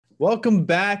Welcome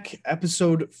back.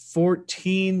 Episode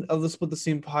 14 of the Split the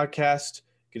Seam podcast.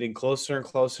 Getting closer and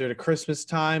closer to Christmas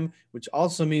time, which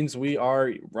also means we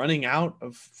are running out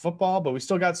of football, but we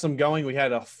still got some going. We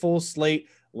had a full slate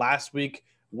last week,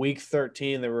 week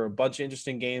 13. There were a bunch of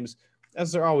interesting games,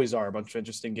 as there always are a bunch of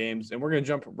interesting games. And we're going to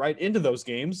jump right into those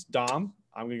games. Dom,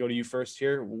 I'm going to go to you first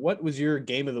here. What was your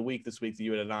game of the week this week that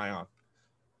you had an eye on?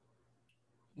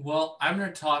 Well, I'm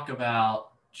going to talk about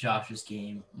Josh's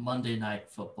game, Monday Night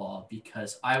Football,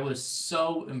 because I was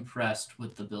so impressed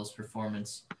with the Bills'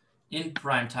 performance in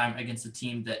primetime against a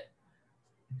team that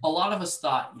a lot of us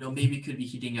thought, maybe could be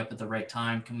heating up at the right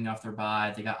time, coming off their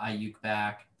bye. They got Ayuk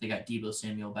back. They got Deebo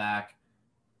Samuel back.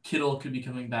 Kittle could be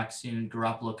coming back soon.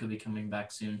 Garoppolo could be coming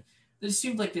back soon. It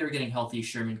seemed like they were getting healthy.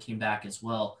 Sherman came back as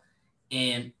well.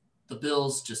 And the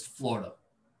Bills just floored them.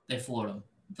 They floored them.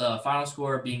 The final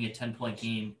score being a 10-point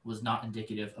game was not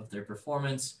indicative of their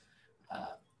performance.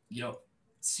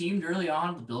 Seemed early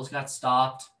on the Bills got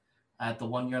stopped at the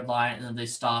 1-yard line, and then they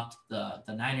stopped the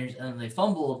Niners, and then they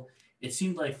fumbled. It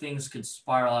seemed like things could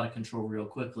spiral out of control real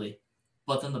quickly.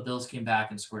 But then the Bills came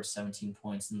back and scored 17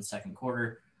 points in the second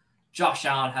quarter. Josh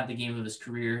Allen had the game of his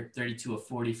career, 32 of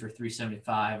 40 for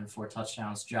 375 and 4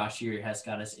 touchdowns. Josh here has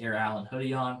got his Air Allen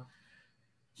hoodie on.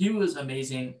 He was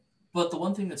amazing. But the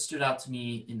one thing that stood out to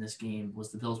me in this game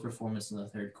was the Bills' performance in the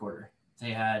third quarter.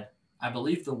 They had, I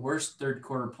believe, the worst third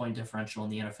quarter point differential in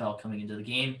the NFL coming into the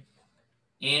game.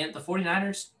 And the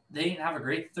 49ers, they didn't have a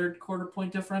great third quarter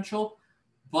point differential,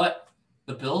 but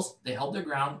the Bills, they held their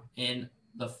ground in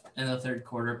the third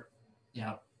quarter.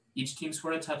 Each team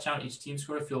scored a touchdown, each team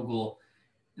scored a field goal.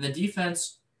 And the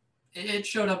defense, it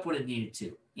showed up what it needed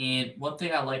to. And one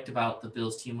thing I liked about the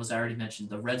Bills team was I already mentioned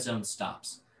the red zone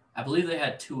stops. I believe they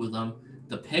had 2 of them,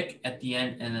 the pick at the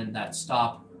end and then that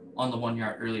stop on the 1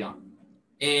 yard early on.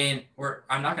 And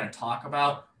I'm not going to talk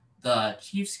about the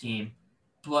Chiefs game,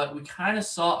 but we kind of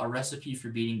saw a recipe for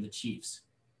beating the Chiefs.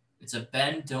 It's a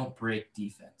bend, don't break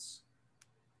defense.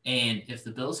 And if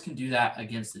the Bills can do that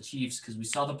against the Chiefs, because we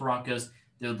saw the Broncos,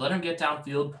 they would let them get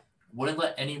downfield, wouldn't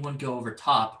let anyone go over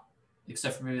top,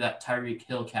 except for maybe that Tyreek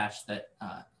Hill catch that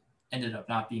ended up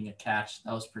not being a catch.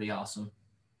 That was pretty awesome.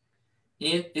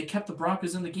 It kept the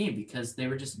Broncos in the game because they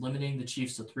were just limiting the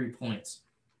Chiefs to 3 points.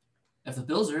 If the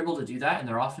Bills are able to do that and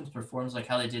their offense performs like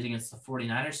how they did against the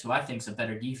 49ers, who I think is a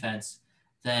better defense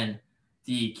than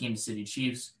the Kansas City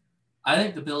Chiefs, I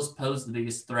think the Bills pose the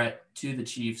biggest threat to the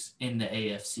Chiefs in the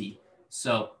AFC.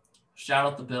 So shout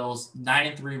out the Bills.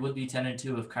 9-3 would be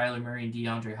 10-2 if Kyler Murray and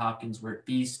DeAndre Hopkins were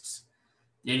beasts.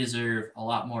 They deserve a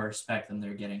lot more respect than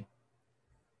they're getting.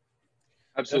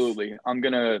 Absolutely. I'm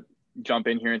going to jump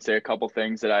in here and say a couple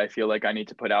things that I feel like I need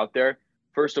to put out there.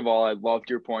 First of all, I loved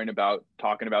your point about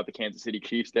talking about the Kansas City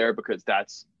Chiefs there, because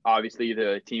that's obviously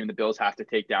the team the Bills have to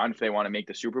take down if they want to make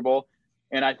the Super Bowl.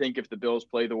 And I think if the Bills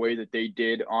play the way that they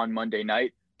did on Monday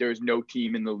night, there's no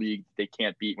team in the league they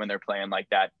can't beat when they're playing like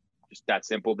that. Just that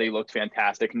simple. They looked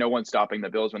fantastic. No one's stopping the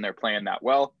Bills when they're playing that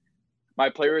well. My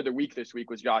player of the week this week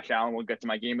was Josh Allen. We'll get to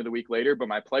my game of the week later, but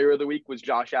my player of the week was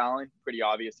Josh Allen. Pretty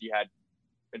obvious. He had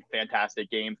a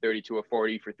fantastic game, 32 of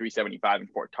 40 for 375 and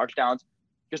 4 touchdowns.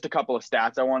 Just a couple of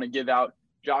stats I want to give out.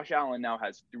 Josh Allen now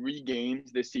has 3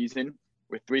 games this season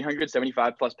with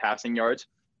 375 plus passing yards,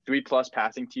 3 plus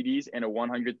passing TDs, and a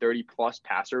 130 plus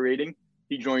passer rating.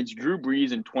 He joins Drew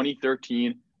Brees in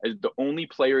 2013 as the only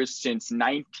player since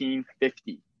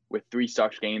 1950 with 3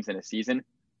 such games in a season.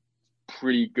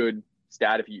 Pretty good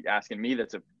stat if you're asking me.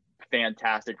 That's a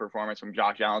fantastic performance from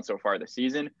Josh Allen so far this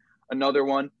season. Another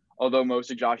one, although most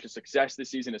of Josh's success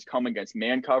this season has come against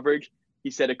man coverage,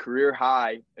 he set a career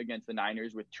high against the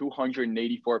Niners with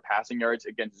 284 passing yards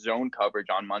against zone coverage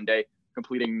on Monday,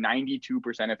 completing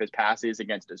 92% of his passes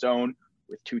against a zone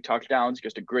with 2 touchdowns.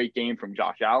 Just a great game from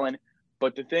Josh Allen.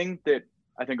 But the thing that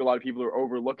I think a lot of people are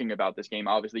overlooking about this game,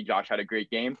 obviously Josh had a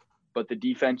great game, but the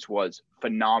defense was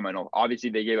phenomenal. Obviously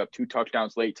they gave up 2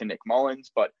 touchdowns late to Nick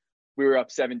Mullins, but we were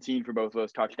up 17 for both of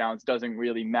those touchdowns. Doesn't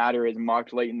really matter as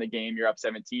much late in the game. You're up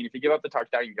 17. If you give up the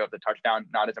touchdown, you give up the touchdown.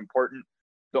 Not as important.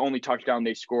 The only touchdown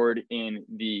they scored in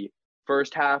the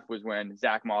first half was when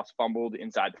Zach Moss fumbled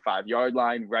inside the 5-yard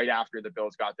line right after the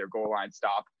Bills got their goal line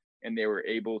stop and they were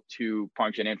able to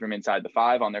punch it in from inside the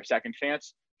 5 on their second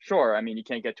chance. Sure, I mean, you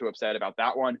can't get too upset about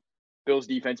that one. Bills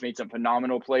defense made some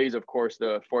phenomenal plays. Of course,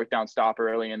 the 4th down stop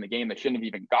early in the game that shouldn't have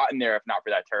even gotten there if not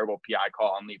for that terrible PI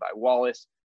call on Levi Wallace.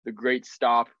 The great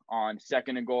stop on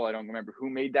 2nd and goal. I don't remember who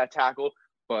made that tackle,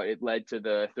 but it led to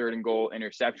the 3rd and goal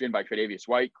interception by Tre'Davious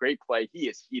White. Great play. He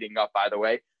is heating up, by the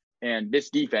way. And this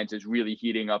defense is really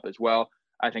heating up as well.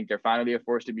 I think they're finally a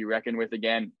force to be reckoned with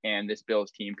again, and this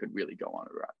Bills team could really go on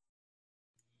a run.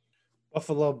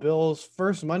 Buffalo Bills'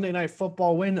 first Monday Night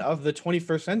Football win of the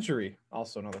 21st century.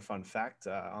 Also, another fun fact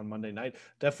on Monday night.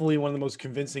 Definitely one of the most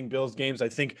convincing Bills games. I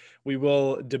think we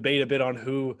will debate a bit on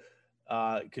who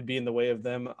could be in the way of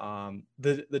them.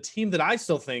 The team that I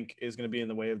still think is going to be in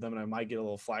the way of them, and I might get a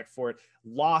little flack for it,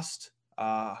 lost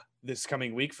this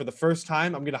coming week for the first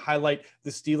time. I'm going to highlight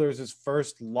the Steelers'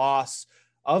 first loss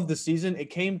of the season. It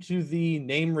came to the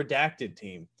name redacted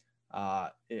team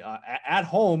at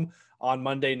home on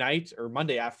Monday night, or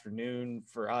Monday afternoon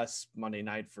for us, Monday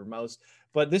night for most.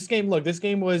 But this game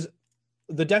was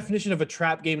the definition of a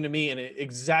trap game to me, and it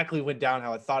exactly went down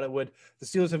how I thought it would. The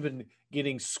Steelers have been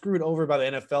getting screwed over by the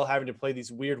NFL, having to play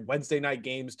these weird Wednesday night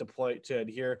games to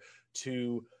adhere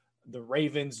to the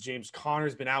Ravens. James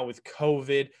Conner's been out with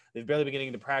COVID. They've barely been getting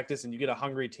into practice, and you get a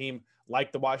hungry team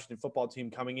like the Washington football team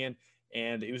coming in,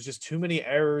 and it was just too many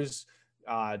errors,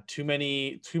 too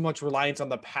much reliance on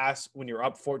the pass when you're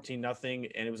up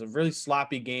 14-0, and it was a really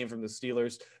sloppy game from the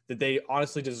Steelers that they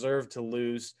honestly deserved to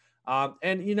lose.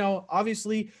 And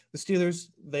obviously the Steelers,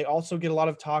 they also get a lot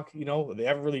of talk. They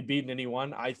haven't really beaten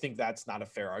anyone. I think that's not a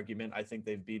fair argument. I think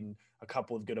they've beaten a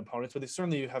couple of good opponents, but they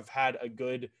certainly have had a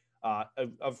good,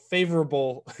 a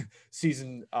favorable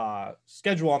season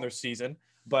schedule on their season.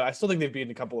 But I still think they've beaten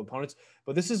a couple of opponents.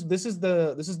 But this is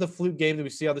the fluke game that we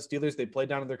see how the Steelers, they played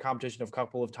down in their competition a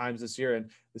couple of times this year, and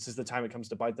this is the time it comes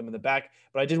to bite them in the back.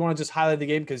 But I did want to just highlight the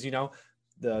game because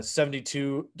the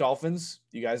 72 Dolphins,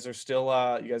 you guys are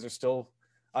still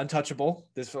untouchable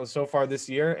so far this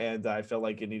year, and I felt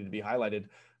like it needed to be highlighted.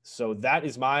 So that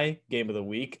is my game of the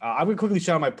week. I'm gonna quickly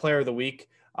shout out my player of the week.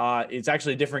 It's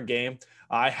actually a different game.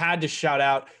 I had to shout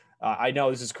out. I know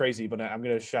this is crazy, but I'm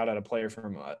going to shout out a player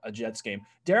from a Jets game.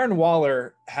 Darren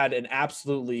Waller had an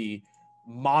absolutely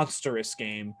monstrous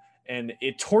game, and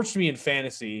it torched me in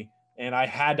fantasy, and I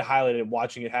had to highlight it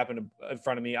watching it happen in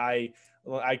front of me. I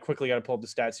quickly got to pull up the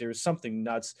stats here. It was something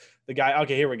nuts. The guy,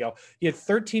 okay, here we go. He had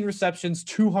 13 receptions,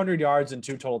 200 yards, and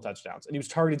 2 total touchdowns, and he was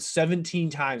targeted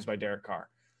 17 times by Derek Carr.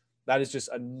 That is just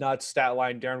a nuts stat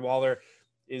line. Darren Waller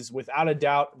is without a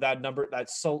doubt that number,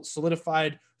 that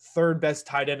solidified third best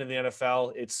tight end in the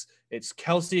NFL. It's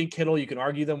Kelsey and Kittle. You can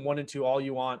argue them 1 and 2 all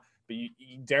you want, but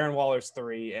Darren Waller's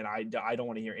 3, and I don't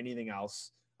want to hear anything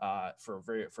else for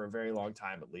a very long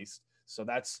time at least. So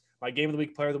that's my game of the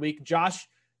week, player of the week. Josh,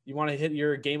 you want to hit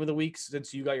your game of the week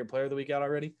since you got your player of the week out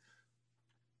already?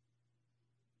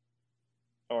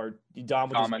 Or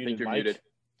Dom, I think you're muted.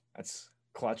 That's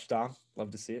clutch, Dom. Love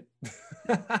to see it.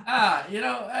 It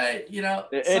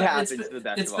happens to the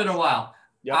best. It's been a while.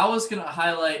 Yep. I was going to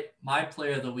highlight my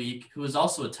player of the week, who is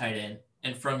also a tight end,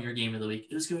 and from your game of the week,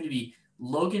 it was going to be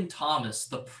Logan Thomas,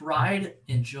 the pride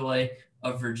and joy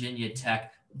of Virginia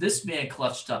Tech. This man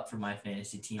clutched up for my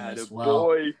fantasy team as well.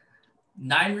 Boy.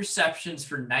 9 receptions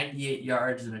for 98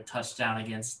 yards and a touchdown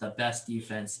against the best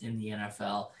defense in the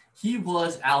NFL. He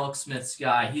was Alex Smith's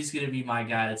guy. He's going to be my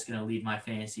guy that's going to lead my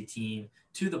fantasy team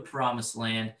to the promised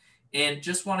land. And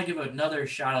just want to give another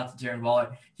shout out to Darren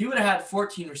Waller. He would have had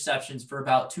 14 receptions for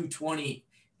about 220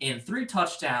 and 3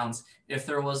 touchdowns if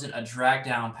there wasn't a drag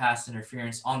down pass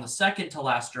interference on the second to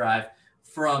last drive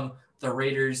from the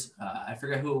Raiders. I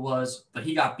forget who it was, but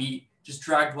he got beat. Just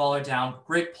dragged Waller down.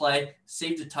 Great play.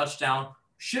 Saved a touchdown.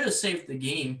 Should have saved the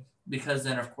game because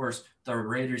then, of course, the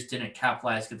Raiders didn't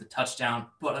capitalize, get the touchdown.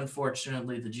 But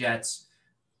unfortunately, the Jets,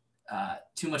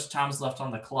 too much time was left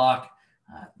on the clock.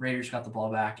 Raiders got the ball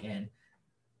back, and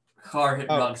Carr hit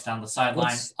Ruggs down the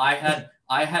sideline.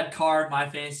 I had Carr, my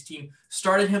fantasy team,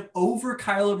 started him over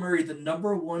Kyler Murray, the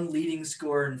number 1 leading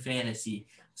scorer in fantasy.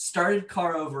 Started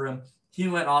Carr over him. He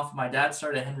went off. My dad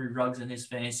started Henry Ruggs in his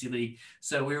fantasy league.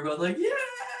 So we were both like, yeah.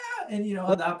 And,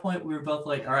 at that point, we were both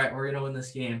like, all right, we're going to win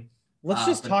this game. Let's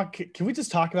just talk. Can we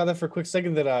just talk about that for a quick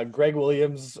second, that Greg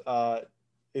Williams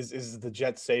is the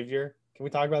Jets savior? Can we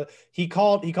talk about it? He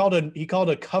called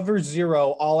a cover 0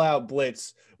 all out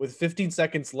blitz with 15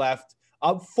 seconds left,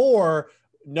 up 4,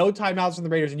 no timeouts from the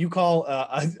Raiders, and you call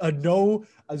a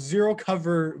 0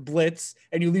 cover blitz,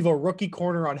 and you leave a rookie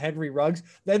corner on Henry Ruggs.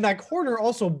 Then that corner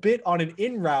also bit on an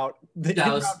in route.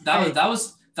 That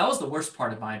was the worst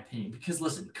part, in my opinion, because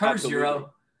listen, cover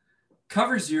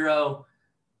zero.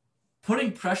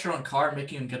 Putting pressure on Carr and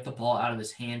making him get the ball out of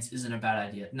his hands isn't a bad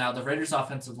idea. Now, the Raiders'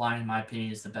 offensive line, in my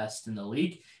opinion, is the best in the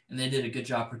league, and they did a good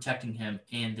job protecting him,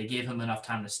 and they gave him enough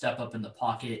time to step up in the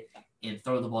pocket and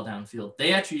throw the ball downfield.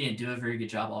 They actually didn't do a very good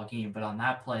job all game, but on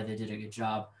that play, they did a good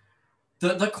job.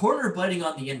 The corner biting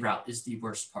on the in route is the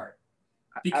worst part,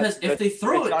 because if they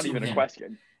throw it to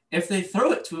him, if they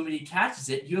throw it to him and he catches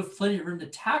it, you have plenty of room to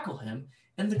tackle him,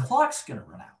 and the clock's going to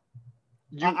run out.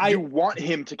 You want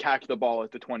him to catch the ball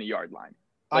at the 20-yard line.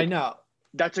 I know.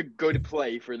 That's a good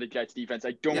play for the Jets defense.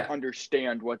 I don't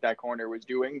understand what that corner was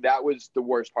doing. That was the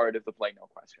worst part of the play, no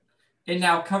question. And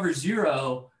now cover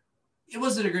zero. It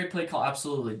wasn't a great play call.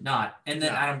 Absolutely not. And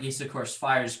then Adam Gase, of course,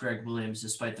 fires Greg Williams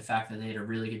despite the fact that they had a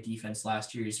really good defense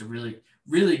last year. He's a really,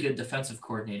 really good defensive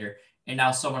coordinator. And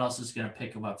now someone else is going to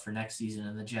pick him up for next season,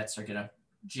 and the Jets are going to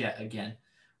jet again.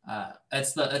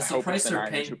 That's the price they're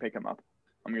paying. Who pick him up.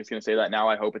 I'm just going to say that now.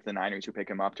 I hope it's the Niners who pick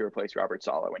him up to replace Robert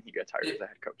Saleh when he gets hired as the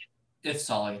head coach. If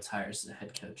Saleh gets hired as the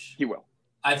head coach. He will.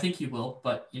 I think he will,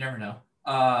 but you never know.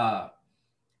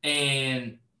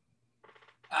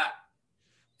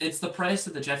 It's the price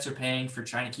that the Jets are paying for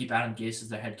trying to keep Adam Gase as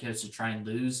their head coach to try and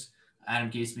lose.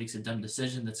 Adam Gase makes a dumb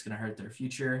decision that's going to hurt their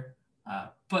future.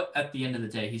 But at the end of the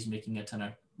day, he's making a ton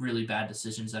of really bad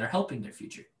decisions that are helping their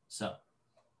future. So,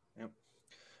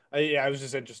 I was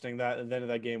just interesting that the end of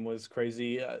that game was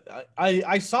crazy.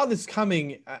 I saw this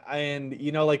coming, and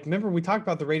remember we talked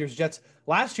about the Raiders Jets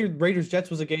last year. Raiders Jets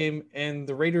was a game, and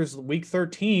the Raiders week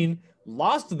 13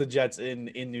 lost to the Jets in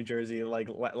New Jersey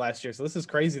last year. So this is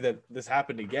crazy that this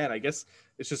happened again. I guess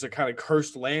it's just a kind of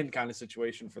cursed land kind of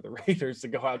situation for the Raiders to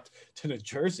go out to New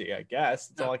Jersey. I guess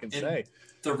that's all I can say.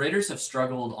 The Raiders have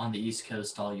struggled on the East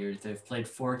Coast all year. They've played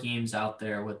 4 games out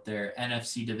there with their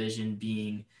NFC division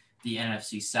being the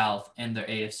NFC South and their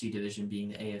AFC division being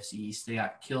the AFC East. They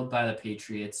got killed by the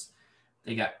Patriots.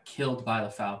 They got killed by the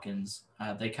Falcons.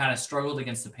 They kind of struggled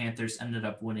against the Panthers, ended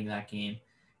up winning that game.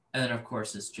 And then, of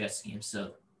course, this Jets game.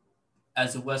 So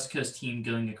as a West Coast team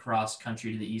going across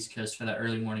country to the East Coast for that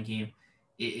early morning game,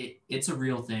 it's a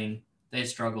real thing. They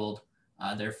struggled.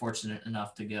 They're fortunate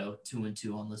enough to go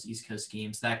 2-2 on those East Coast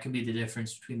games. That could be the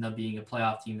difference between them being a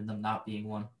playoff team and them not being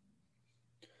one.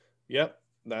 Yep.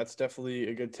 That's definitely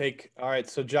a good take. All right.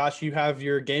 So, Josh, you have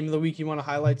your game of the week you want to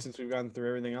highlight since we've gone through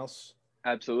everything else?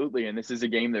 Absolutely. And this is a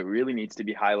game that really needs to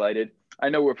be highlighted. I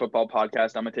know we're a football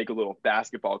podcast. I'm going to take a little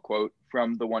basketball quote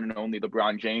from the one and only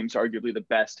LeBron James, arguably the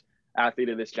best athlete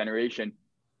of this generation.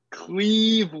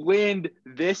 Cleveland,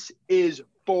 this is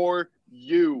for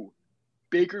you.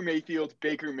 Baker Mayfield,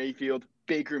 Baker Mayfield,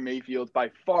 Baker Mayfield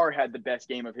by far had the best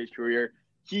game of his career.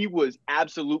 He was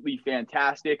absolutely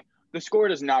fantastic. The score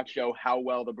does not show how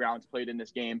well the Browns played in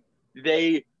this game.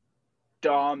 They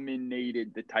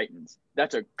dominated the Titans.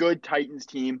 That's a good Titans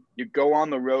team. You go on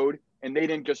the road, and they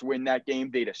didn't just win that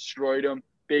game. They destroyed them.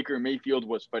 Baker Mayfield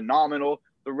was phenomenal.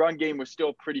 The run game was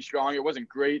still pretty strong. It wasn't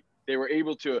great. They were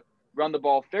able to run the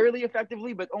ball fairly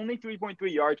effectively, but only 3.3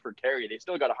 yards per carry. They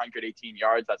still got 118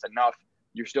 yards. That's enough.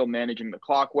 You're still managing the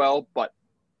clock well. But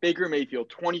Baker Mayfield,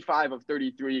 25 of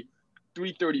 33,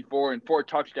 334, and 4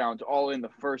 touchdowns all in the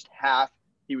first half.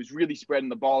 He was really spreading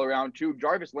the ball around, too.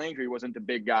 Jarvis Landry wasn't a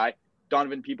big guy.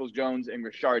 Donovan Peoples-Jones and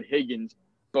Rashard Higgins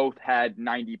both had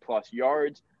 90-plus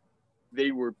yards.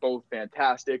 They were both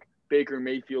fantastic. Baker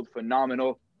Mayfield,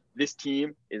 phenomenal. This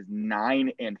team is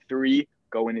 9-3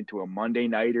 going into a Monday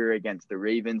nighter against the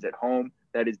Ravens at home.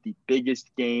 That is the biggest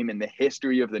game in the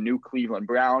history of the new Cleveland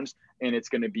Browns, and it's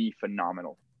going to be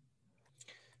phenomenal.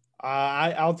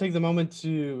 I'll take the moment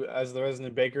to, as the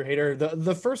resident Baker hater,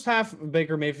 the first half of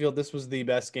Baker Mayfield, this was the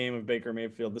best game of Baker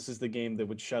Mayfield. This is the game that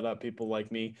would shut up people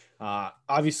like me.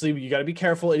 Obviously, you got to be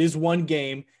careful. It is one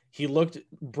game. He looked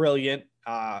brilliant,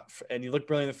 and he looked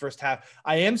brilliant in the first half.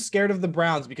 I am scared of the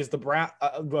Browns because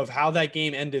of how that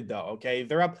game ended, though. Okay,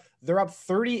 they're up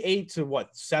 38 to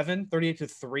what? 7, 38 to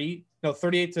 3. No,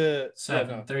 38 to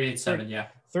 7. 38-7, yeah.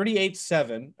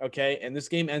 38-7, okay, and this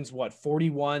game ends what,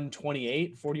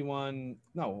 41-28,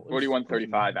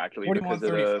 41-35 actually, because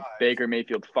of the Baker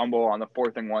Mayfield fumble on the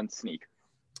 4th and 1 sneak.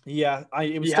 Yeah,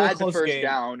 it was he still had a close the first game.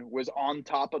 Down, was on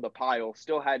top of the pile,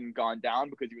 still hadn't gone down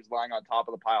because he was lying on top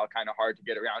of the pile, kind of hard to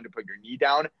get around to put your knee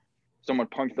down. Someone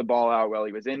punched the ball out while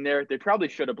he was in there. They probably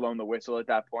should have blown the whistle at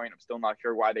that point. I'm still not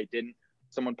sure why they didn't.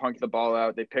 Someone punched the ball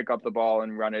out. They pick up the ball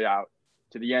and run it out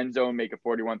to the end zone, make it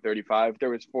 41-35. There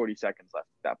was 40 seconds left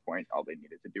at that point. All they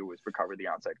needed to do was recover the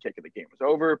onside kick and the game was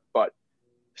over, but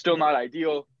still not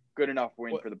ideal. Good enough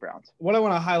win for the Browns. What I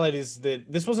want to highlight is that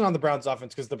this wasn't on the Browns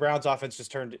offense because the Browns offense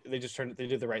they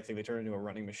did the right thing. They turned into a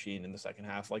running machine in the second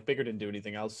half. Like Baker didn't do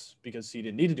anything else because he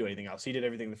didn't need to do anything else. He did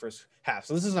everything in the first half.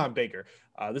 So this is not Baker.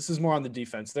 This is more on the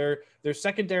defense. Their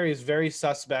secondary is very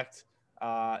suspect.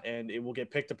 And it will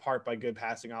get picked apart by good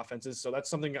passing offenses. So that's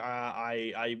something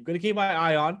I'm going to keep my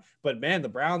eye on. But, man, the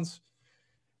Browns'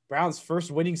 first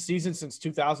winning season since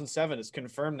 2007 is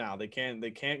confirmed now. They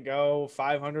can't go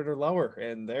 500 or lower,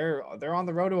 and they're on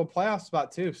the road to a playoff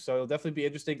spot too. So it'll definitely be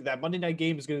interesting. That Monday night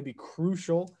game is going to be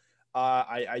crucial.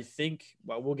 I think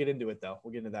we'll get into it, though.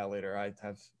 We'll get into that later.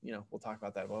 We'll talk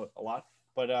about that a lot.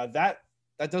 But that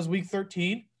does week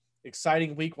 13.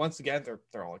 exciting week once again.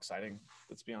 They're all exciting.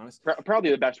 Let's be honest.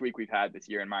 Probably the best week we've had this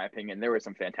year, in my opinion. There were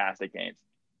some fantastic games.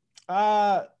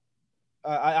 I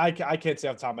can't say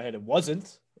off the top of my head it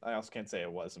wasn't. I also can't say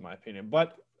it was, in my opinion.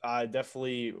 But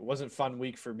definitely wasn't a fun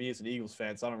week for me as an Eagles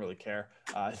fan, so I don't really care.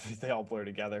 They all blur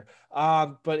together.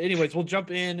 But anyways, we'll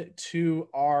jump in to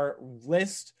our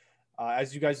list.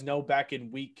 As you guys know, back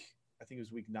in I think it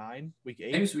was week 9, week 8. I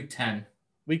think it was week 10.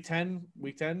 Week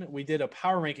 10, we did a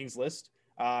power rankings list,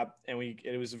 and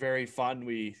it was very fun.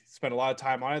 We spent a lot of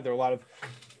time on it. There were a lot of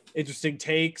interesting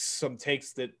takes, some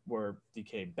takes that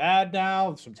became bad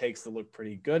now, some takes that look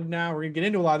pretty good now. We're gonna get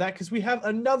into a lot of that because we have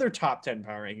another top 10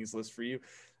 power rankings list for you,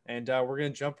 and we're gonna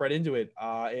jump right into it.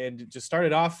 And just start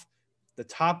it off. The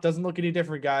top doesn't look any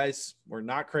different, guys. We're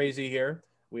not crazy here.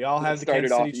 We all have the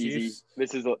Kansas City Chiefs.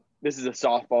 This is a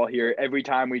softball here. Every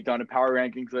time we've done a power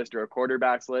rankings list or a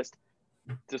quarterbacks list,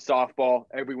 it's a softball.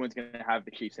 Everyone's gonna have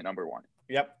the Chiefs at number 1.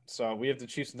 Yep. So we have the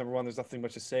Chiefs at number 1. There's nothing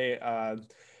much to say.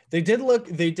 They did look.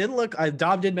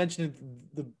 Dom did mention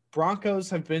it, the Broncos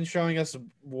have been showing us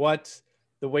what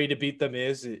the way to beat them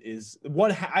is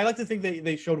what I like to think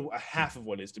they showed a half of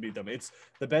what is to beat them. It's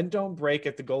the bend don't break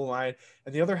at the goal line,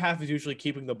 and the other half is usually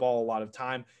keeping the ball a lot of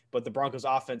time. But the Broncos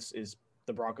offense is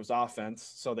the Broncos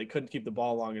offense, so they couldn't keep the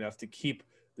ball long enough to keep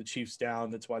the Chiefs down.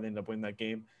 That's why they ended up winning that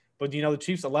game. But the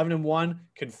Chiefs 11-1,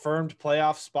 confirmed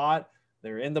playoff spot.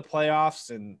 They're in the playoffs,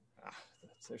 and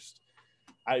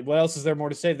what else is there more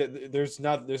to say? That there's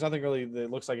nothing really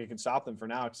that looks like it can stop them for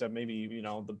now, except maybe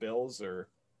the Bills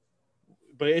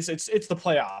but it's the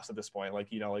playoffs at this point. Like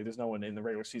there's no one in the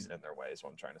regular season in their way is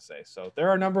what I'm trying to say. So they're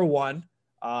our number 1.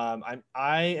 I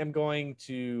am going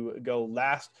to go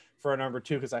last for our number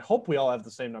 2 because I hope we all have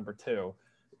the same number 2,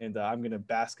 and I'm going to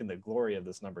bask in the glory of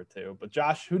this number 2. But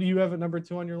Josh, who do you have at number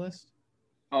 2 on your list?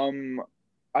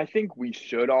 I think we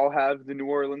should all have the New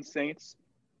Orleans Saints.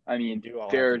 I mean,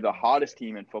 they're the hottest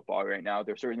team in football right now.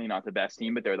 They're certainly not the best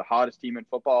team, but they're the hottest team in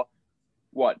football.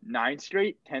 What, 9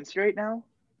 straight, 10 straight now?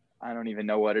 I don't even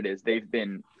know what it is. They've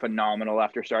been phenomenal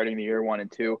after starting the year 1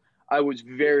 and 2. I was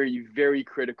very, very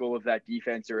critical of that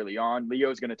defense early on.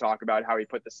 Leo's going to talk about how he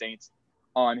put the Saints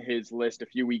on his list a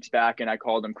few weeks back, and I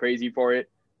called him crazy for it.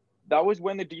 That was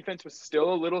when the defense was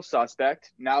still a little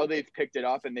suspect. Now they've picked it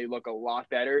up, and they look a lot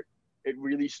better. It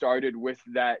really started with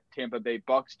that Tampa Bay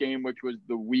Bucks game, which was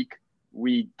the week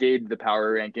we did the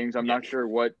power rankings. I'm not sure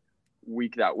what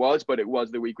week that was, but it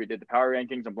was the week we did the power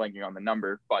rankings. I'm blanking on the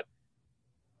number, but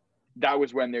that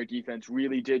was when their defense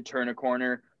really did turn a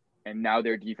corner, and now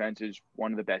their defense is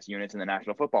one of the best units in the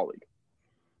National Football League.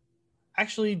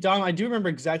 Actually, Dom, I do remember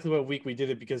exactly what week we did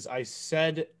it because I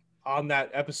said on that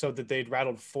episode that they'd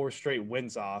rattled 4 straight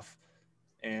wins off,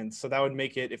 and so that would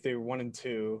make it, if they were 1 and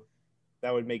 2,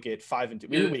 that would make it 5 and 2.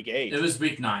 Maybe week 8. It was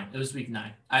week 9.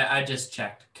 I just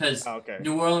checked because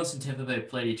New Orleans and Tampa Bay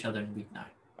played each other in week 9.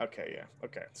 Okay, yeah.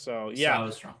 Okay, so yeah. So I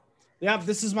was wrong. Yeah,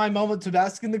 this is my moment to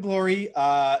bask in the glory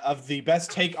of the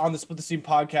best take on the Split the Seam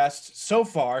podcast so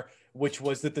far, which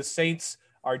was that the Saints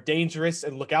are dangerous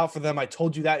and look out for them. I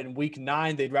told you that in week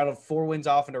 9. They'd rattled 4 wins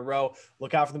off in a row.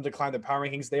 Look out for them to climb the power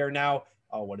rankings. They are now,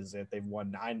 what is it? They've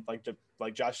won 9,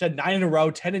 like Josh said, 9 in a row,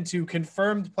 10 and 2,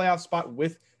 confirmed playoff spot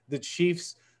with the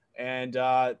Chiefs. And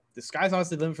the sky's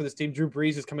honestly the limit for this team. Drew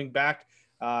Brees is coming back.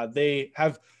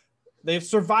 They've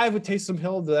survived with Taysom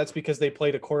Hill. That's because they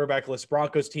played a quarterback-less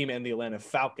Broncos team and the Atlanta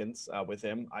Falcons with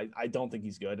him. I don't think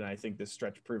he's good, and I think this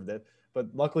stretch proved it. But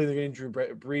luckily, they're getting Drew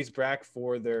Brees back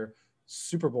for their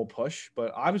Super Bowl push.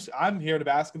 But I'm here to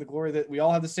bask in the glory that we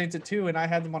all have the Saints at 2, and I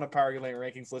had them on a power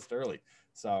rankings list early.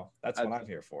 So that's what I'm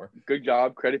here for. Good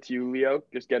job. Credit to you, Leo.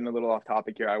 Just getting a little off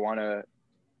topic here. I want to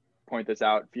point this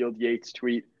out. Field Yates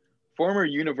tweet. Former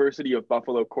University of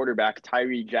Buffalo quarterback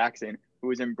Tyree Jackson,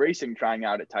 who is embracing trying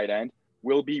out at tight end,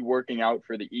 will be working out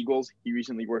for the Eagles. He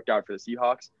recently worked out for the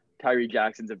Seahawks. Tyree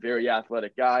Jackson's a very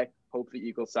athletic guy. Hope the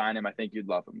Eagles sign him. I think you'd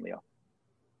love him, Leo.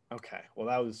 Okay. Well,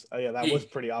 that was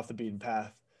pretty off the beaten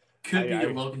path. Could be a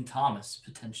Logan Thomas,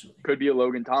 potentially. Could be a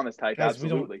Logan Thomas type, guys,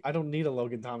 absolutely. I don't need a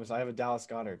Logan Thomas. I have a Dallas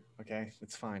Goedert, okay?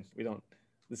 It's fine.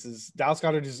 Dallas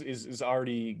Goedert is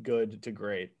already good to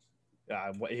great.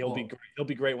 He'll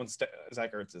be great once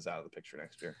Zach Ertz is out of the picture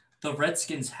next year. The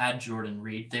Redskins had Jordan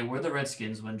Reed. They were the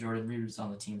Redskins when Jordan Reed was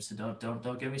on the team, so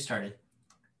don't get me started.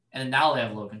 And now they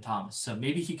have Logan Thomas, so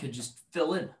maybe he could just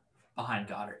fill in behind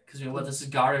Goddard. Because this is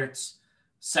Goddard's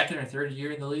second or third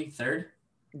year in the league. Third?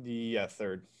 Yeah,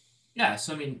 third. Yeah,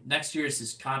 so next year is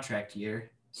his contract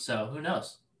year, so who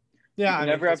knows? Yeah, you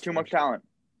never have too much talent.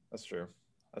 That's true.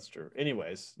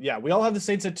 Anyways, yeah, we all have the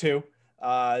Saints at 2.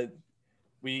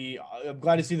 I'm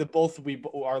glad to see that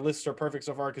our lists are perfect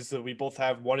so far because we both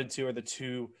have 1 and 2 are the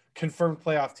two confirmed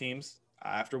playoff teams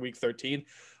after week 13.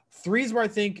 3 is where I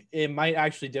think it might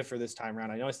actually differ this time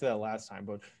around. I know I said that last time,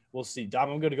 but we'll see. Dom,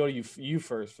 I'm going to go to you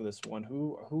first for this one.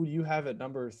 Who do you have at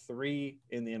number 3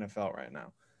 in the NFL right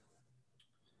now?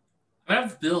 I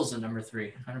have the Bills at number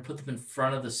 3. I'm going to put them in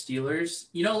front of the Steelers.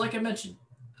 Like I mentioned,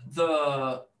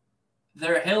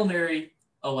 they're a Hail Mary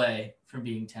away from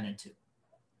being 10-2.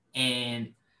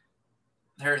 And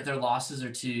their losses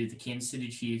are to the Kansas City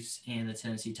Chiefs and the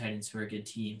Tennessee Titans, who are good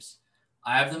teams.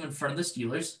 I have them in front of the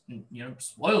Steelers. And,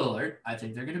 spoiler alert, I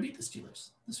think they're going to beat the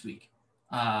Steelers this week.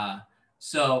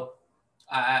 So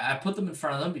I put them in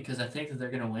front of them because I think that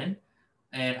they're going to win.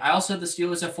 And I also had the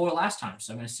Steelers at 4 last time,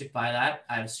 so I'm going to stick by that.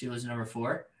 I have Steelers at number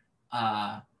 4.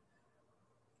 I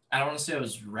don't want to say I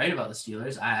was right about the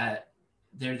Steelers.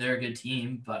 They're a good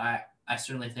team, but I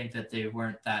certainly think that they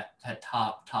weren't that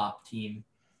top team.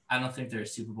 I don't think they're a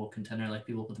Super Bowl contender like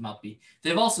people put them out to be.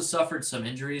 They've also suffered some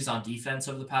injuries on defense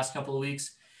over the past couple of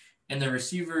weeks, and the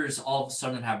receivers all of a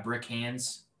sudden have brick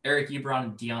hands. Eric Ebron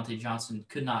and Deontay Johnson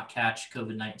could not catch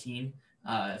COVID-19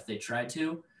 if they tried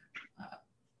to.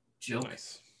 Joke.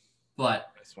 Nice.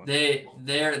 But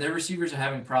their receivers are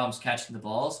having problems catching the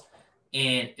balls,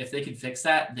 and if they could fix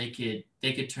that, they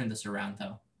could turn this around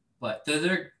though. But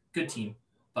they're a good team.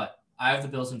 But I have the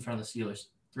Bills in front of the Steelers,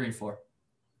 3 and 4.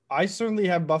 I certainly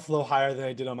have Buffalo higher than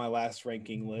I did on my last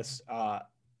ranking list.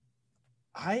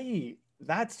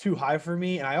 That's too high for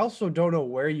me, and I also don't know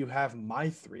where you have my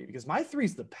 3 because my 3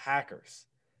 is the Packers.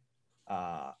 And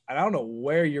I don't know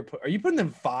where are you putting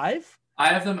them 5? I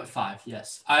have them at 5.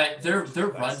 Yes, their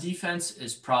run defense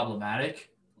is problematic.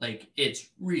 Like it's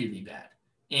really bad,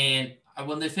 and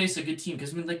when they face a good team,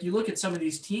 because you look at some of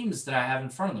these teams that I have in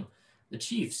front of them, the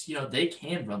Chiefs, they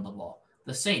can run the ball.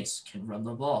 The Saints can run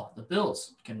the ball. The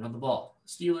Bills can run the ball. The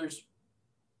Steelers,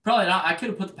 probably not. I could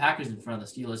have put the Packers in front of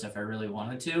the Steelers if I really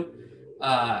wanted to.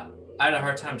 I had a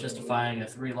hard time justifying a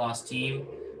 3-loss team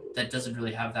that doesn't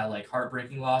really have that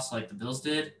heartbreaking loss like the Bills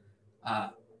did.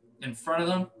 In front of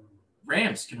them,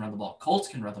 Rams can run the ball. Colts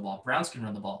can run the ball. Browns can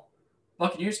run the ball.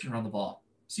 Buccaneers can run the ball.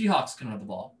 Seahawks can run the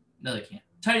ball. No, they can't.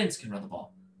 Titans can run the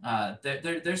ball.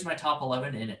 There's my top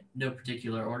 11 in no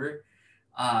particular order.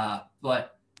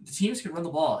 But the teams can run the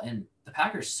ball, and the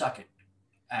Packers suck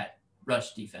at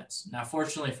rush defense. Now,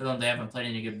 fortunately for them, they haven't played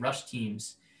any good rush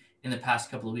teams in the past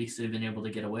couple of weeks. They've been able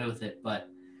to get away with it, but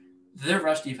their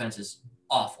rush defense is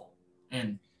awful,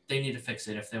 and they need to fix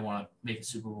it if they want to make a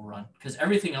Super Bowl run because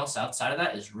everything else outside of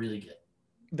that is really good.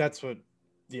 That's what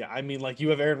 – yeah, I mean, you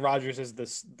have Aaron Rodgers as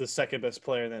the second best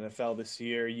player in the NFL this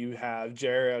year. You have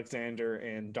Jaire Alexander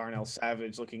and Darnell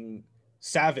Savage looking –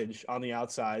 savage on the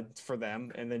outside for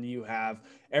them, and then you have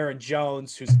Aaron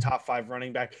Jones, who's a top 5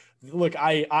 running back. Look,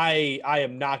 I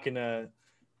am not gonna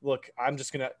look. I'm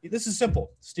just gonna. This is simple.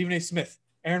 Stephen A. Smith.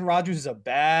 Aaron Rodgers is a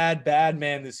bad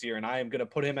man this year, and I am gonna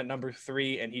put him at number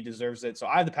 3, and he deserves it. So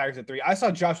I have the Packers at 3. I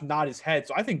saw Josh nod his head,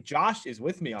 so I think Josh is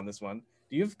with me on this one.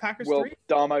 Do you have Packers 3? Well,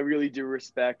 Dom, I really do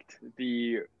respect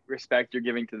you're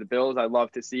giving to the Bills. I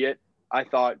love to see it. I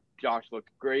thought Josh looked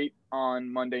great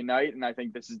on Monday night, and I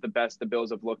think this is the best the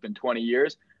Bills have looked in 20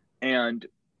 years. And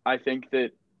I think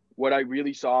that what I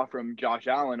really saw from Josh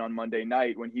Allen on Monday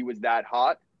night when he was that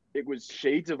hot, it was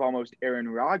shades of almost Aaron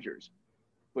Rodgers.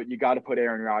 But you got to put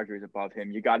Aaron Rodgers above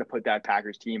him. You got to put that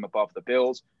Packers team above the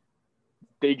Bills.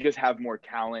 They just have more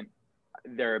talent.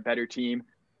 They're a better team.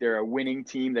 They're a winning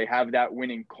team. They have that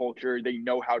winning culture. They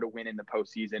know how to win in the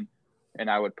postseason. And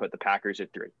I would put the Packers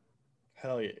at 3.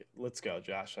 Hell yeah. Let's go,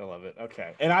 Josh. I love it.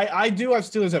 Okay. And I do have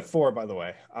Steelers at 4, by the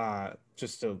way,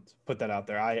 just to put that out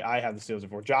there. I have the Steelers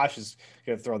at 4. Josh is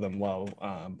going to throw them low,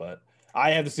 but I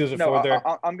have the Steelers at 4 there.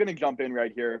 I'm going to jump in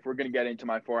right here. If we're going to get into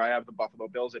my 4, I have the Buffalo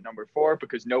Bills at number 4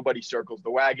 because nobody circles the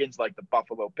wagons like the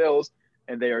Buffalo Bills,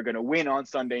 and they are going to win on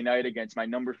Sunday night against my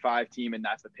number 5 team, and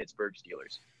that's the Pittsburgh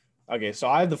Steelers. Okay, so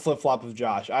I have the flip-flop of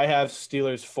Josh. I have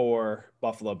Steelers 4,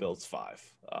 Buffalo Bills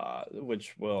 5,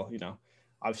 which will,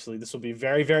 obviously, this will be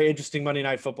very, very interesting Sunday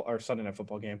night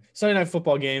football game.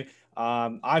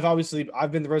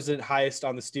 I've been the resident highest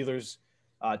on the Steelers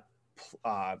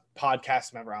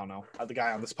podcast member. I don't know the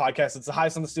guy on this podcast. It's the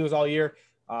highest on the Steelers all year.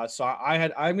 So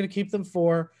I'm going to keep them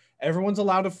 4. Everyone's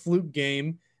allowed a fluke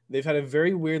game. They've had a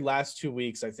very weird last 2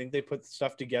 weeks. I think they put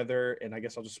stuff together, and I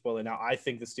guess I'll just spoil it now. I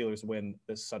think the Steelers win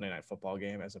this Sunday night football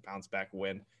game as a bounce back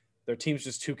win. Their team's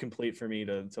just too complete for me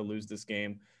to lose this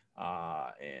game.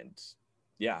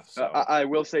 Yeah. So. I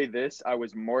will say this. I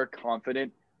was more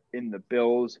confident in the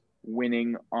Bills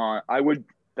winning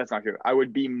that's not true. I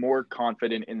would be more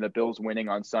confident in the Bills winning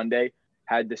on Sunday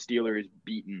had the Steelers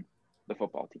beaten the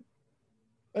football team.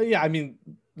 Yeah, I mean,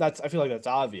 I feel like that's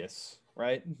obvious,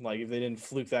 right? Like if they didn't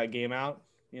fluke that game out,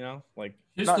 like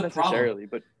Here's Not the problem necessarily,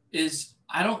 but is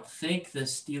I don't think the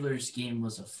Steelers game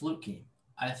was a fluke game.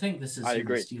 I think this is I who the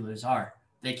agree. Steelers are.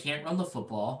 They can't run the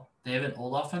football. They have an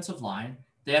old offensive line.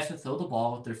 They have to throw the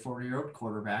ball with their 40-year-old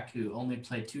quarterback who only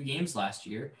played 2 games last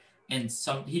year, and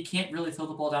he can't really throw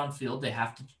the ball downfield. They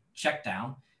have to check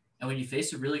down. And when you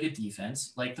face a really good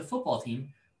defense, like the football team,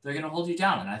 they're going to hold you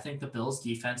down. And I think the Bills'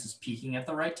 defense is peaking at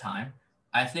the right time.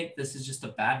 I think this is just a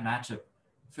bad matchup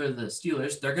for the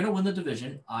Steelers. They're going to win the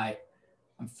division. I'm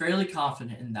fairly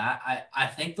confident in that. I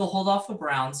think they'll hold off the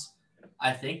Browns.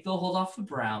 But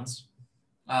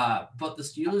the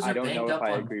Steelers I are don't know banged if up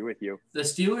I on agree with you. the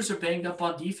Steelers are banged up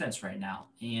on defense right now,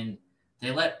 and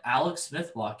they let Alex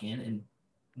Smith walk in and,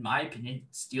 in my opinion,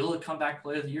 steal a comeback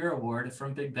player of the year award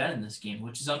from Big Ben in this game,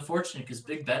 which is unfortunate because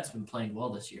Big Ben's been playing well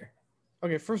this year.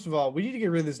 Okay, first of all, we need to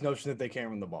get rid of this notion that they can't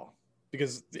run the ball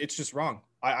because it's just wrong.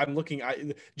 I'm looking.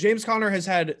 James Conner has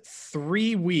had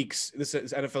 3 weeks this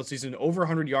NFL season over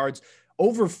 100 yards,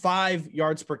 over 5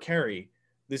 yards per carry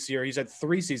this year. He's had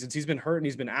 3 seasons. He's been hurt and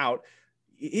he's been out.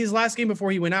 His last game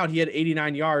before he went out, he had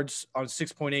 89 yards on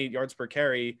 6.8 yards per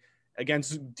carry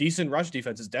against decent rush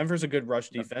defenses. Denver's a good rush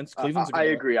defense. Cleveland's a good I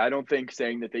agree. I don't think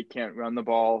saying that they can't run the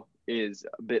ball is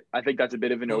a bit. I think that's a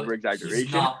bit of an over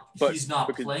exaggeration. He's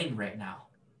not playing right now.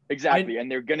 Exactly, and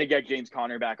they're going to get James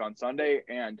Conner back on Sunday,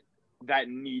 and that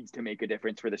needs to make a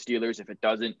difference for the Steelers. If it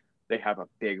doesn't, they have a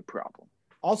big problem.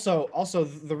 Also,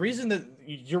 the reason that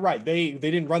you're right, they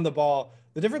didn't run the ball.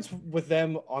 The difference with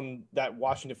them on that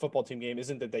Washington football team game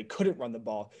isn't that they couldn't run the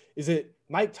ball, is that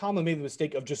Mike Tomlin made the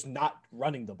mistake of just not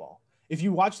running the ball. If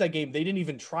you watch that game, they didn't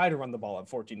even try to run the ball at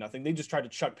 14-0. They just tried to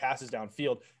chuck passes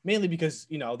downfield, mainly because,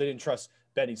 they didn't trust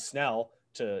Benny Snell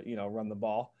to, run the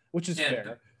ball, which is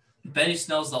fair. Benny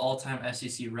Snell's the all-time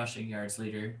SEC rushing yards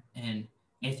leader, and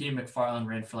Anthony McFarland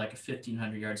ran for like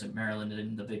 1,500 yards at Maryland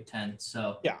in the Big Ten.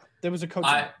 So yeah, there was a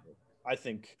coaching. I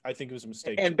think it was a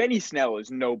mistake. And Benny Snell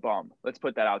is no bum. Let's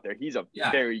put that out there. He's a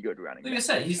very good running back. Like I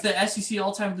said, he's the SEC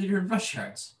all-time leader in rush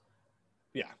yards.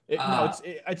 Yeah,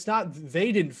 it's not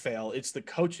they didn't fail. It's the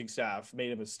coaching staff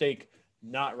made a mistake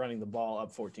not running the ball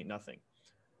up 14-0.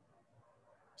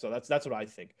 So that's what I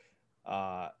think.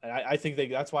 And I think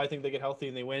that's why I think they get healthy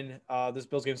and they win this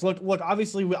Bills game. So look,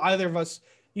 obviously either of us,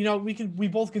 we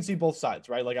both can see both sides,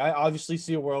 right? Like I obviously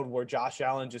see a world where Josh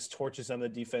Allen just torches them. The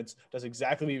defense does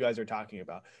exactly what you guys are talking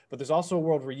about. But there's also a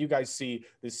world where you guys see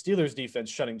the Steelers defense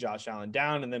shutting Josh Allen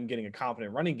down and them getting a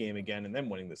competent running game again and then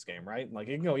winning this game, right? Like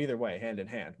it can go either way, hand in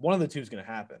hand. One of the two is going to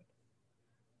happen.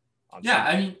 Yeah,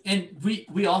 I mean, and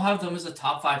we all have them as a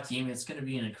top 5 team. It's going to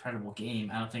be an incredible game.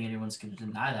 I don't think anyone's going to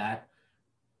deny that.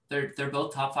 They're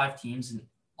both top 5 teams in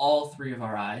all 3 of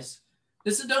our eyes.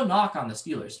 This is no knock on the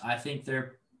Steelers. I think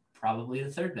they're probably the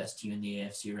 3rd best team in the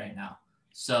AFC right now.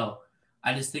 So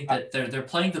I just think that they're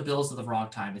playing the Bills at the wrong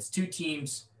time. It's 2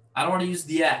 teams. I don't want to use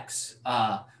the X,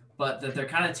 but that they're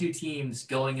kind of 2 teams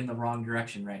going in the wrong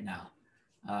direction right now.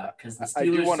 Because the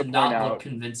Steelers did not look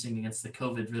convincing against the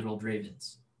COVID-riddled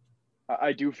Ravens.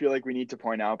 I do feel like we need to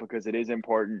point out, because it is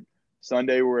important,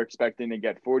 Sunday we're expecting to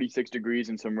get 46 degrees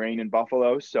and some rain in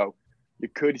Buffalo, so you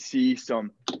could see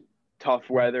some tough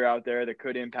weather out there that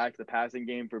could impact the passing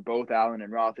game for both Allen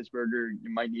and Roethlisberger.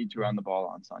 You might need to run the ball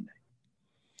on Sunday.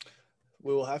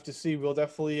 We will have to see. We'll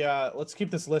definitely let's keep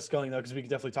this list going, though, because we can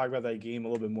definitely talk about that game a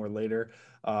little bit more later.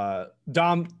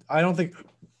 Dom, I don't think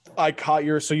I caught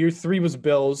your – so your 3 was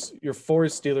Bills, your 4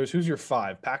 is Steelers. Who's your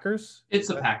 5? Packers? It's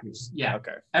the Packers, yeah.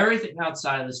 Okay. Everything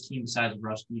outside of this team besides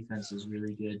rush defense is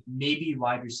really good. Maybe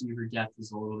wide receiver depth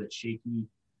is a little bit shaky.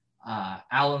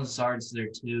 Allen Lazard's there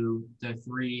 2. Their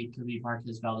 3 could be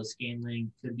Marquez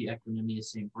Valdes-Scantling, could be Equanimeous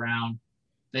St. Brown.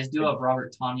 They do have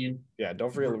Robert Tonyan. Yeah,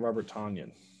 don't forget Robert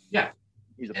Tonyan. Yeah.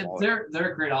 He's a baller.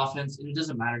 They're a great offense, and it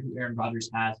doesn't matter who Aaron Rodgers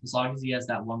has, as long as he has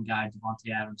that one guy,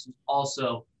 Devontae Adams, who's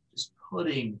also just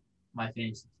putting my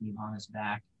fantasy team on his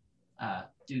back.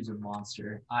 Dude's a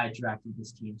monster. I drafted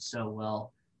this team so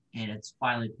well, and it's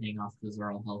finally paying off because they're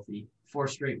all healthy. 4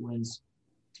 straight wins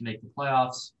to make the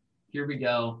playoffs. Here we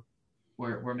go.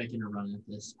 We're making a run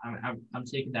at this. I'm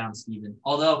taking down Steven.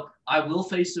 Although I will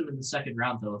face him in the 2nd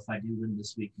round, though, if I do win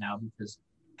this week now,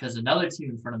 because another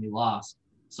team in front of me lost.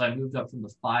 So I moved up from the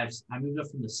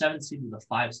 7th seed to the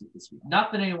 5th seed this week.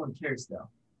 Not that anyone cares, though.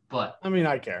 But I mean,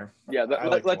 I care. Yeah,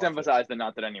 let's emphasize that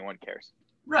not that anyone cares.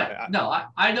 Right. No,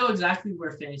 I know exactly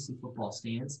where fantasy football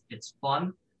stands. It's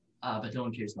fun, but no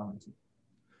one cares about my team.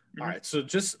 All right, so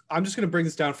I'm just going to bring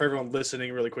this down for everyone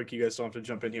listening really quick. You guys don't have to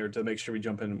jump in here to make sure we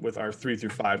jump in with our 3 through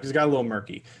 5 because it got a little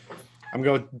murky. I'm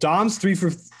going Dom's 3 for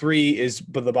 3 is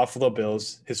the Buffalo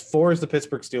Bills. His 4 is the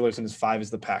Pittsburgh Steelers, and his 5 is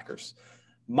the Packers.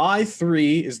 My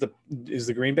 3 is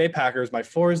the Green Bay Packers. My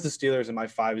 4 is the Steelers, and my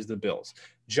 5 is the Bills.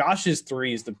 Josh's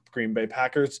 3 is the Green Bay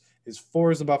Packers. His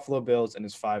 4 is the Buffalo Bills, and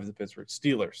his 5 is the Pittsburgh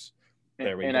Steelers.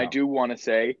 There we go. And I do want to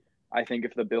say, I think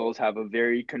if the Bills have a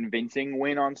very convincing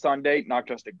win on Sunday, not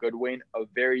just a good win, a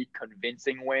very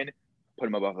convincing win, put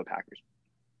them above the Packers.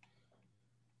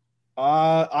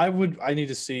 I need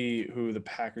to see who are the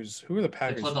Packers. They play the They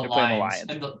play the Lions. Lions.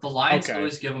 And the Lions Okay.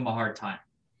 always give them a hard time.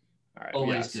 All right.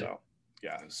 Always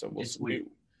yeah, do. so we'll It's see. weird.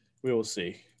 We will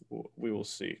see. We will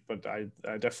see. But I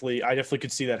definitely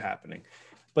could see that happening.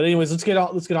 But anyways, let's get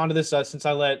on to this. Since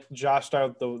I let Josh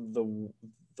start with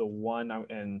the 1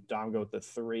 and Dom go with the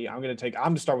 3, I'm going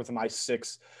to start with my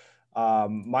 6.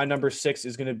 My number 6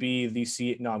 is going to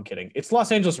be no, I'm kidding. It's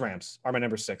Los Angeles Rams are my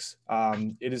number 6.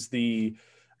 It is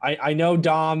I know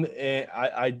Dom.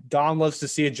 Dom loves to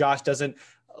see it. Josh doesn't.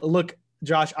 Look,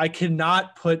 Josh, I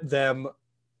cannot put them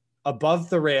above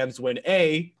the Rams when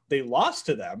they lost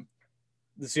to them.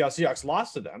 The Seattle Seahawks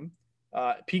lost to them.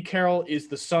 Pete Carroll is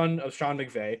the son of Sean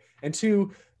McVay, and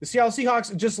 2, the Seattle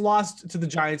Seahawks just lost to the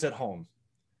Giants at home.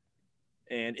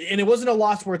 And it wasn't a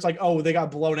loss where it's like, oh, they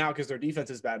got blown out because their defense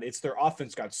is bad. It's their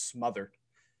offense got smothered,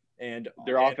 and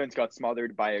Their offense got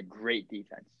smothered by a great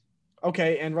defense.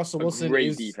 Okay, and Russell Wilson great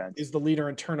is defense. the leader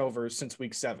in turnovers since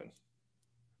week 7.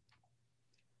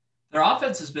 Their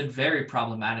offense has been very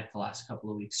problematic the last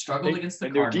couple of weeks. Struggled against the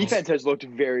And their Cardinals. defense has looked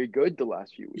very good the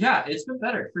last few weeks. Yeah, it's been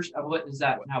better. First, what is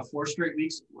that now? 4 straight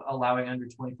weeks allowing under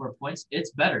 24 points.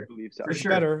 It's better. I believe so. For It's sure.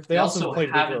 better. They also played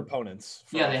bigger haven't- opponents.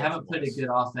 Yeah, they haven't played a good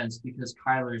offense because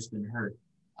Kyler's been hurt.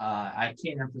 I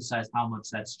can't emphasize how much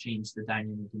that's changed the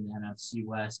dynamic in the NFC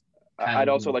West. I'd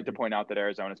also like to point out that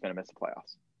Arizona's going to miss the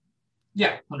playoffs.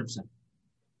 Yeah, 100%.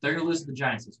 They're going to lose to the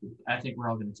Giants this week. I think we're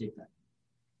all going to take that.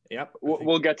 Yep.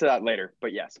 We'll get to that later,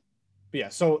 but yes. Yeah,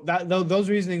 so those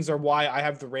reasonings are why I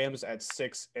have the Rams at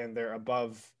 6 and they're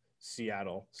above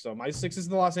Seattle. So my 6 is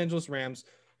the Los Angeles Rams.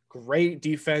 Great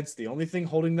defense. The only thing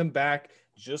holding them back,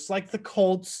 just like the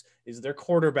Colts, is their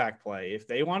quarterback play. If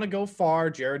they want to go far,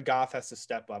 Jared Goff has to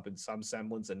step up in some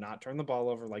semblance and not turn the ball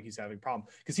over like he's having a problem,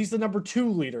 because he's the number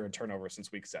 2 leader in turnover since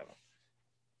week 7.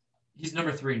 He's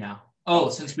number 3 now. Oh,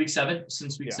 since week 7?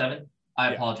 Yeah. 7?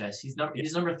 I apologize. He's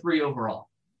number 3 overall.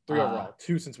 3 overall,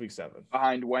 2 since week 7.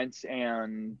 Behind Wentz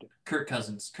and Kirk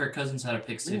Cousins. Kirk Cousins had a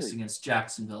pick 6 Really? against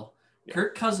Jacksonville. Yeah.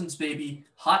 Kirk Cousins, baby.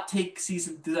 Hot take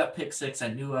season through that pick 6. I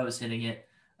knew I was hitting it.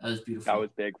 That was beautiful. that was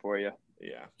big for you.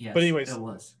 Yeah. Yes, But anyways, it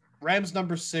was. Rams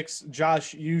number 6.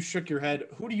 Josh, you shook your head.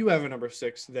 Who do you have at number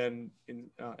 6 then?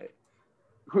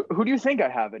 Who do you think I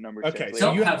have at number 6? Okay, Like, so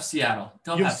Don't you have Seattle.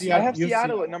 Don't you have have I Seattle. have you have Seattle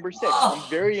Seattle. at number 6. Oh, I'm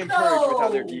very encouraged with how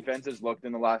their no. defense has looked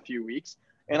in the last few weeks.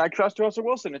 And I trust Russell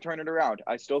Wilson to turn it around.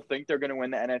 I still think they're going to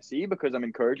win the NFC because I'm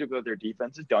encouraged with what their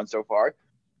defense has done so far.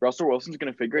 Russell Wilson's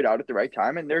going to figure it out at the right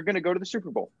time, and they're going to go to the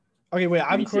Super Bowl. Okay, wait.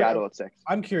 Seattle at 6.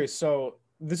 I'm curious. So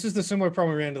this is the similar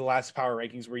problem we ran to the last power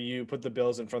rankings where you put the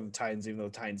Bills in front of the Titans, even though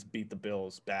the Titans beat the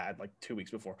Bills bad like 2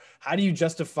 weeks before. How do you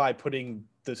justify putting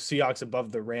the Seahawks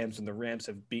above the Rams when the Rams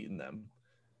have beaten them?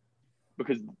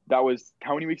 Because that was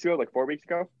how many weeks ago? Like 4 weeks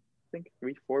ago? I think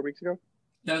 4 weeks ago.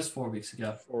 That was 4 weeks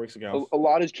ago. 4 weeks ago. A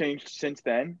lot has changed since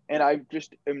then, and I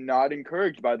just am not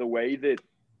encouraged by the way that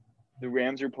the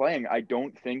Rams are playing. I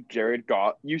don't think Jared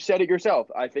Goff – you said it yourself.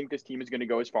 I think this team is going to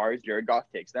go as far as Jared Goff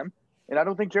takes them, and I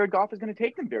don't think Jared Goff is going to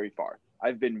take them very far.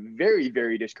 I've been very,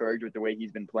 very discouraged with the way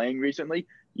he's been playing recently.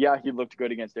 Yeah, he looked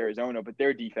good against Arizona, but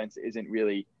their defense isn't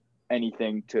really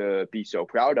anything to be so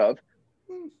proud of.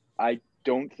 I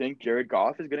don't think Jared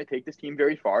Goff is going to take this team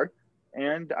very far.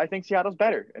 And I think Seattle's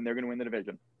better, and they're going to win the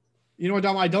division. You know what,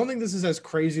 Dom? I don't think this is as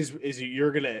crazy as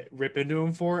you're going to rip into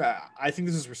him for. I think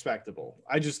this is respectable.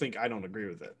 I just think I don't agree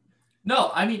with it. No,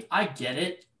 I mean, I get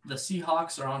it. The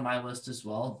Seahawks are on my list as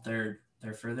well. They're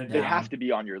further down. They have to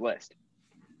be on your list.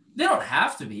 They don't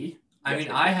have to be. I Yes, mean,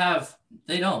 they do. I have.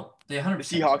 They don't. They 100%.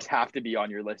 The Seahawks have to be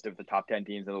on your list of the top 10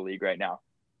 teams in the league right now.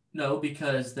 No,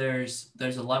 because there's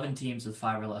 11 teams with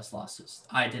 5 or less losses.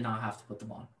 I did not have to put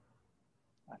them on.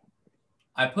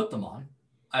 I put them on.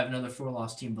 I have another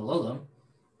 4-loss team below them.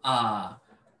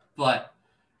 But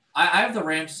I have the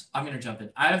Rams. I'm going to jump in.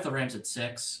 I have the Rams at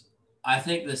 6. I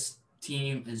think this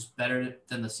team is better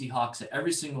than the Seahawks at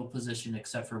every single position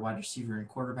except for wide receiver and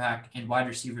quarterback. And wide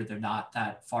receiver, they're not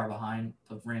that far behind.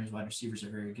 The Rams wide receivers are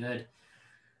very good.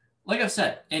 Like I've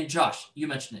said, and Josh, you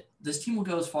mentioned it, this team will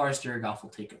go as far as Jared Goff will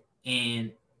take it.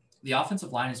 And the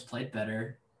offensive line has played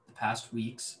better the past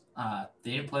weeks.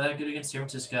 They didn't play that good against San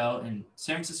Francisco, and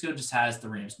San Francisco just has the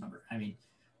Rams number. I mean,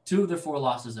 2 of their 4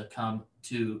 losses have come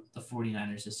to the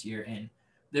 49ers this year, and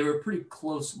they were pretty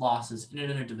close losses in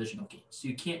an interdivisional game. So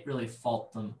you can't really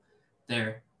fault them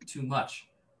there too much.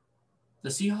 The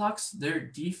Seahawks,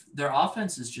 their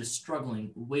offense is just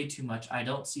struggling way too much. I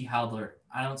don't see how they're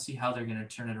going to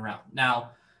turn it around.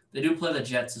 Now, they do play the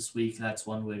Jets this week. That's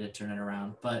one way to turn it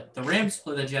around. But the Rams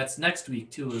play the Jets next week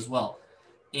too as well.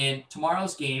 In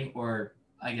tomorrow's game, or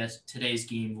I guess today's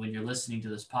game when you're listening to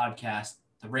this podcast,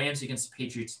 the Rams against the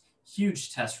Patriots,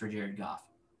 huge test for Jared Goff.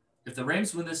 If the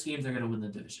Rams win this game, they're going to win the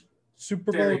division.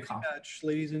 Super Bowl match,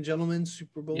 ladies and gentlemen.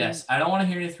 Super Bowl. Yes, I don't want to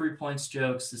hear any 3 points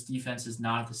jokes. This defense is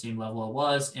not at the same level it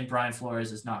was, and Brian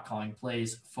Flores is not calling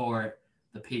plays for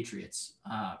the Patriots.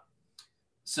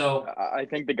 So I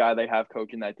think the guy they have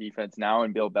coaching that defense now,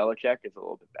 and Bill Belichick, is a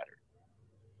little bit better.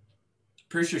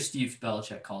 Pretty sure Steve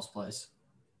Belichick calls plays.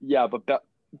 Yeah, but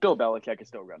Bill Belichick is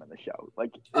still running the show.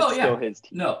 Like, it's still his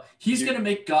team. No, he's gonna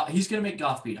make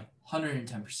Goff beat him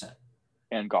 110%.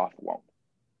 And Goff won't.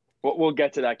 We'll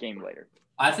get to that game later.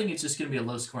 I think it's just going to be a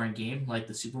low-scoring game like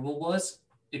the Super Bowl was,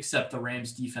 except the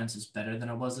Rams' defense is better than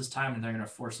it was this time, and they're going to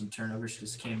force some turnovers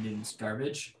because Cam Newton's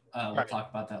garbage. We'll talk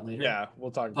about that later. Yeah,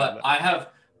 we'll talk about that.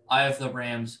 But I have the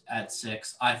Rams at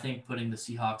 6. I think putting the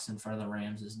Seahawks in front of the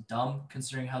Rams is dumb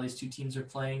considering how these two teams are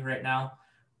playing right now.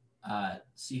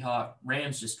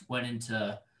 Rams just went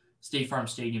into State Farm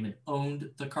Stadium and owned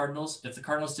the Cardinals. If the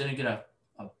Cardinals didn't get a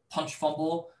punch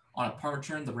fumble on a punt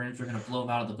return, the Rams are going to blow them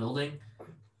out of the building.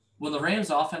 When the Rams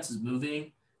offense is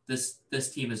moving, this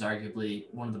team is arguably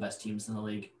one of the best teams in the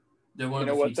league. They're one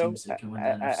of the few teams that can win the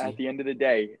NFC. At the end of the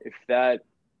day, if that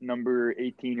number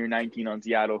 18 or 19 on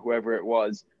Seattle, whoever it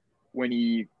was, when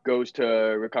he goes to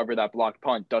recover that blocked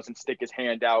punt, doesn't stick his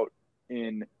hand out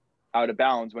of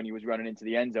bounds when he was running into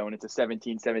the end zone, it's a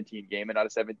 17-17 game and not a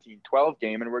 17-12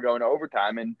 game, and we're going to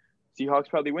overtime, and Seahawks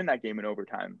probably win that game in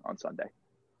overtime on Sunday.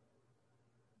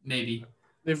 Maybe.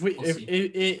 If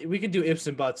we could do ifs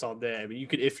and buts all day, but you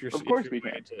could if you're we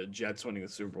can to Jets winning the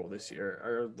Super Bowl this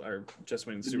year or just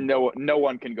winning the Super Bowl. No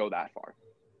one can go that far.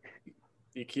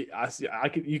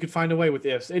 You could find a way with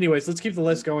ifs. Anyways, let's keep the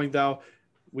list going though.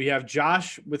 We have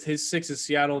Josh with his 6 in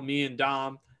Seattle, me and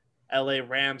Dom, LA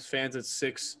Rams fans at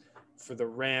 6 for the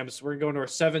Rams. We're going to our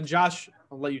 7. Josh,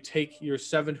 I'll let you take your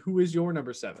 7. Who is your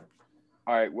number 7?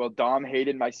 All right. Well, Dom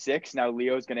hated my 6. Now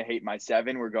Leo's going to hate my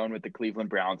 7. We're going with the Cleveland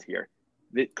Browns here.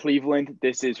 Cleveland,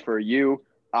 this is for you.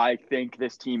 I think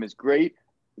this team is great.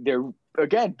 They're,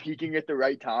 again, peaking at the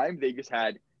right time. They just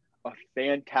had a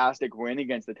fantastic win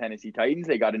against the Tennessee Titans.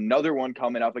 They got another one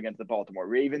coming up against the Baltimore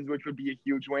Ravens, which would be a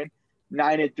huge win.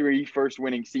 9-3, first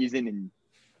winning season in,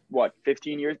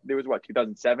 15 years? There was,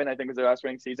 2007, I think was their last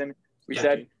winning season. We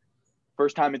said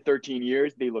first time in 13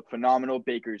 years. They look phenomenal.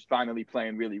 Baker's finally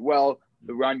playing really well.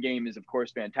 The run game is, of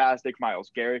course, fantastic.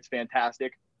 Myles Garrett's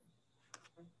fantastic.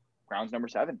 Browns number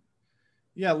 7.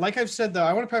 Yeah, like I've said though,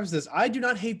 I want to preface this. I do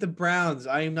not hate the Browns.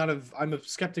 I'm a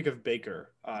skeptic of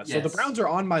Baker. So the Browns are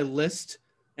on my list,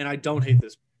 and I don't hate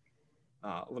this.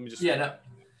 Let me just. Yeah, no,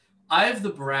 I have the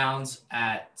Browns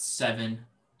at 7.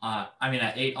 At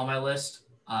 8 on my list.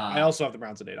 I also have the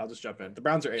Browns at 8. I'll just jump in. The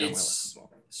Browns are 8 on my list as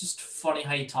well. It's just funny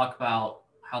how you talk about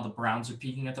how the Browns are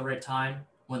peaking at the right time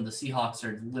when the Seahawks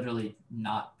are literally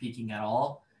not peaking at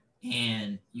all,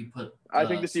 and you put. I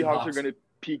think the Seahawks are going to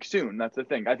peak soon. That's the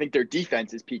thing. I think their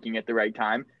defense is peaking at the right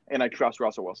time, and I trust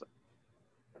Russell Wilson.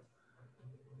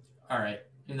 All right,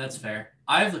 and that's fair.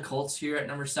 I have the Colts here at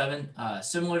number 7.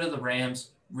 Similar to the Rams,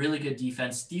 really good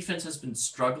defense. Defense has been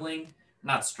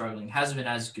hasn't been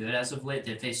as good as of late.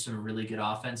 They faced some really good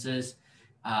offenses.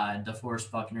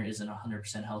 DeForest Buckner isn't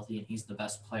 100% healthy, and he's the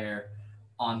best player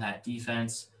on that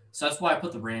defense. So that's why I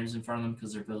put the Rams in front of them,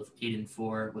 because they're both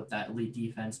 8-4 with that elite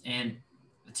defense. And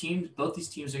both these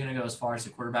teams are going to go as far as the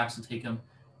quarterbacks will take them.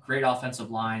 Great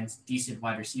offensive lines, decent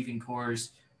wide receiving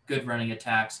cores, good running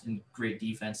attacks, and great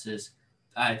defenses.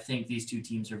 I think these two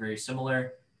teams are very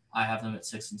similar. I have them at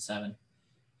 6 and 7.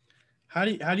 How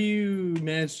do you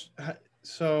manage?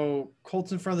 So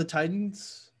Colts in front of the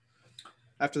Titans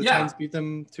after the Titans beat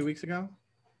them 2 weeks ago?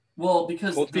 Well,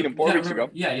 because Colts beat them 4 weeks ago.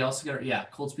 Yeah, you also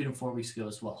got Colts beat them 4 weeks ago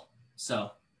as well.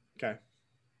 So okay,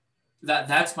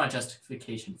 that's my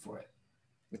justification for it.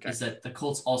 Okay. Is that the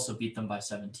Colts also beat them by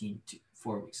 17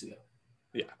 4 weeks ago?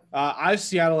 Yeah, I have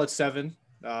Seattle at 7.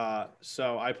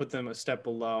 So I put them a step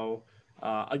below.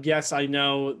 Yes, I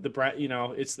know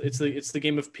it's the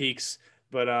game of peaks,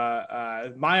 but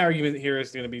my argument here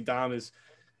is going to be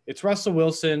it's Russell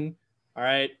Wilson. All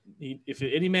right, if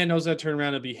any man knows that turnaround,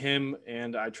 it'll be him,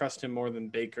 and I trust him more than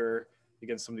Baker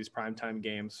against some of these primetime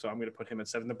games. So I'm going to put him at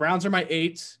 7. The Browns are my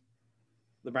 8.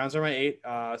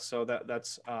 So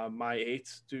that's my 8.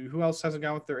 Who else hasn't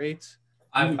gone with their 8?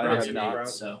 I have You- Browns have at not. 8,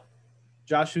 so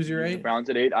Josh, who's your The 8? Browns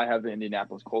at 8. I have the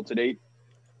Indianapolis Colts at 8.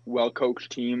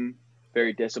 Well-coached team,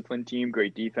 very disciplined team,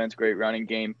 great defense, great running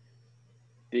game.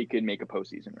 They could make a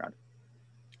postseason run.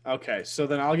 Okay, so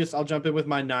then I'll jump in with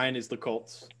my 9 is the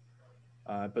Colts.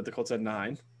 But the Colts at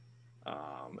 9.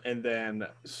 And then,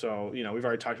 so, we've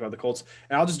already talked about the Colts.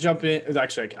 And I'll just jump in.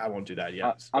 Actually, I won't do that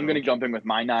yet. I'm going to jump in with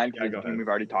my 9 Yeah, because go the team ahead. we've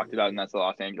already talked about, and that's the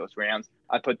Los Angeles Rams.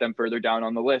 I put them further down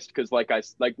on the list because, like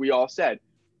we all said,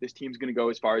 this team's going to go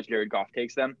as far as Jared Goff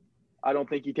takes them. I don't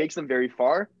think he takes them very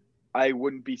far. I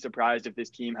wouldn't be surprised if this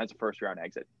team has a first-round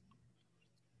exit.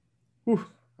 Whew.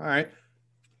 All right.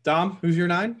 Dom, who's your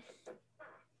 9?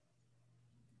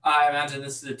 I imagine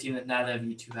this is a team that neither of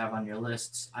you two have on your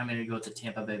lists. I'm going to go with the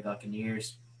Tampa Bay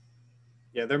Buccaneers.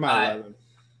 Yeah, they're my 11.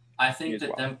 I think Me as that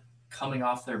well. them coming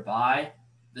off their bye,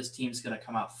 this team's going to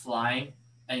come out flying.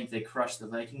 I think they crush the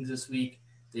Vikings this week.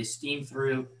 They steam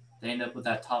through. They end up with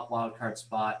that top wild card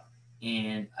spot,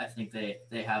 and I think they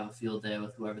have a field day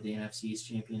with whoever the NFC's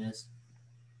champion is.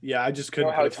 Yeah, I just You know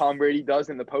couldn't how put Tom Brady does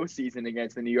in the postseason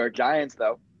against the New York Giants,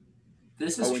 though.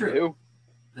 This is 0-2. true.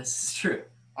 This is true.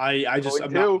 I'm not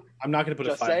 0-2. going to put a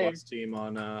Just 5-loss team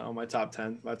on my top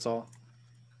 10. That's all.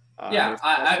 Yeah,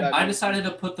 I means- decided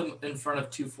to put them in front of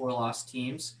 2 4-loss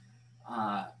teams,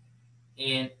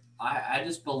 and I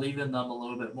just believe in them a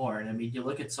little bit more. And I mean, you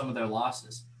look at some of their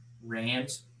losses: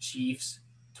 Rams, Chiefs,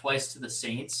 twice to the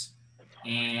Saints,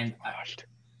 and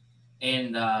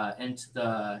to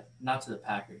the not to the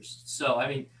Packers. So I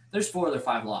mean, there's 4 of their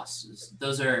 5 losses.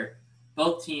 Those are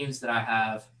both teams that I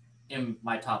have in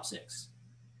my top 6.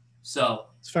 So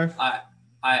It's fair.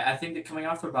 I think that coming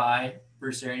off their bye,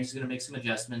 Bruce Arians is going to make some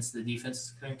adjustments. The defense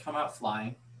is going to come out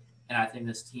flying, and I think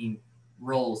this team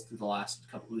rolls through the last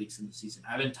couple of weeks in the season.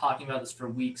 I've been talking about this for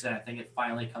weeks, and I think it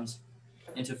finally comes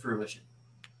into fruition.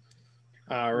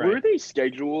 All Were right. they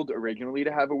scheduled originally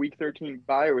to have a Week 13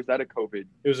 bye, or was that a COVID?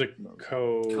 It was a I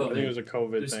think it was a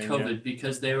COVID It was thing. COVID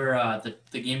because they were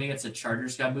the game against the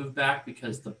Chargers got moved back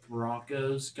because the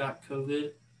Broncos got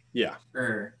COVID. Yeah.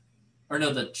 Or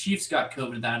no, the Chiefs got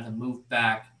COVID. That had to move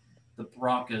back the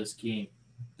Broncos game,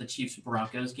 the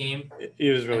Chiefs-Broncos game.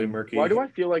 It was really murky. Why do I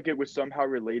feel like it was somehow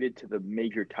related to the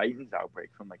major Titans outbreak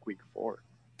from like Week 4?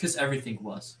 Because everything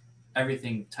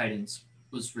Titans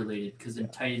was related. Because in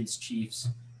Titans Chiefs,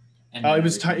 and it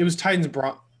was Titans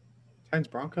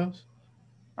Broncos.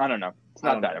 I don't know. It's I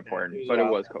not don't that know. important, It was but it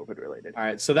wild. was COVID related. All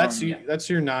right, so that's Yeah. that's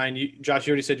your 9. Josh,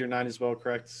 you already said your 9 as well,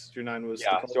 correct? Your 9 was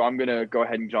Yeah, the so I'm gonna go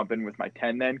ahead and jump in with my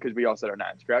 10 then, because we all said our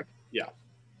 9s, correct? Yeah.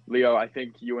 Leo, I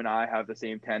think you and I have the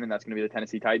same 10, and that's gonna be the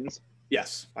Tennessee Titans.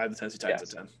 Yes, I have the Tennessee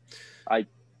Titans Yes. at 10.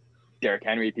 Derrick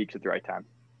Henry peaks at the right time.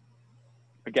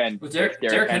 Again, Well, if Derrick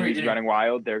Derrick Henry Henry's didn't- running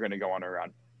wild, they're gonna go on a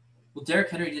run. Well, Derrick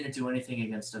Henry didn't do anything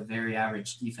against a very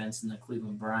average defense in the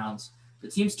Cleveland Browns. The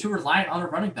team's too reliant on a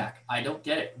running back. I don't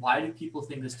get it. Why do people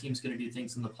think this team's going to do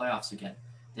things in the playoffs again?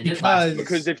 They did last year.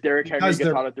 Because if Derrick Henry Because gets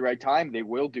they're- hot at the right time, they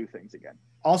will do things again.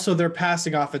 Also, their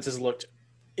passing offense has looked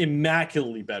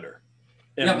immaculately better.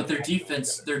 Yeah, but their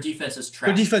defense is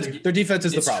trash. Their defense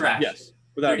is the it's problem. trash. Yes,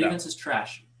 without Their a doubt. defense is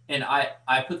trash. And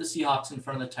I put the Seahawks in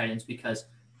front of the Titans because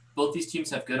both these teams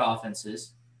have good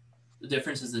offenses. The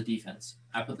difference is the defense.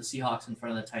 I put the Seahawks in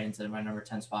front of the Titans in my number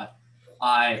 10 spot.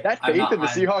 That I'm faith not in the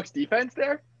high. Seahawks defense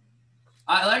there?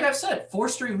 Like I've said, 4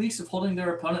 straight weeks of holding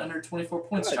their opponent under 24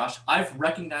 points, Good. Josh. I've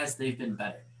recognized they've been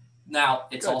better. Now,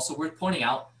 it's Good. also worth pointing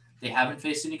out they haven't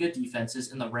faced any good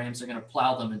defenses, and the Rams are going to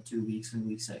plow them in 2 weeks in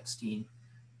Week 16.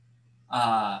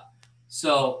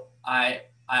 So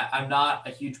I'm not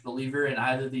a huge believer in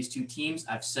either of these two teams.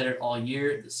 I've said it all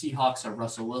year. The Seahawks are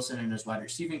Russell Wilson and his wide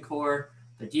receiving core.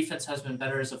 The defense has been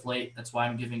better as of late. That's why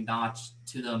I'm giving notch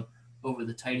to them over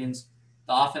the Titans.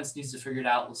 The offense needs to figure it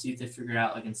out. We'll see if they figure it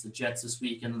out against the Jets this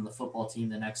week and then the football team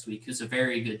the next week, who's a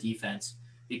very good defense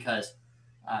because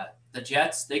the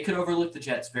Jets, they could overlook the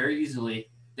Jets very easily.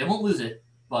 They won't lose it,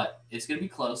 but it's going to be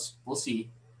close. We'll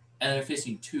see. And they're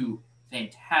facing 2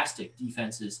 fantastic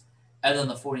defenses and then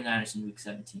the 49ers in Week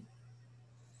 17.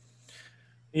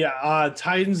 Yeah,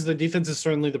 Titans. The defense is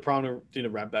certainly the problem to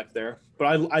wrap back there. But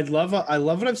I love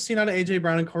what I've seen out of AJ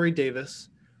Brown and Corey Davis.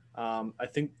 I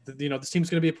think this team's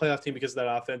going to be a playoff team because of that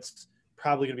offense.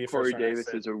 Probably going to be a Corey first-round Davis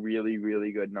exit. is a really,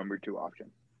 really good number 2 option.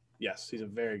 Yes, he's a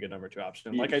very good number 2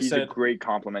 option. He- Like I he's said, a great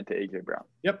compliment to AJ Brown.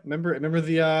 yep. Remember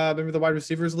the wide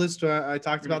receivers list? I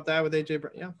talked about that with AJ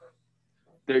Brown.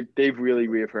 Yeah, They've really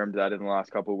reaffirmed that in the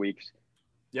last couple of weeks.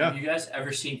 yeah. Have you guys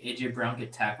ever seen AJ Brown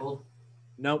get tackled?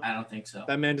 Nope, I don't think so.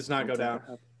 that man does not go down.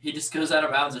 He just goes out of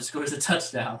bounds and scores a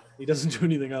touchdown. He doesn't do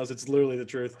anything else. It's literally the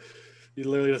truth. He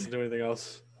literally doesn't do anything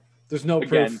else. There's no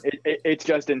Again, proof. it's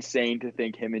just insane to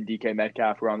think him and DK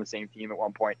Metcalf were on the same team at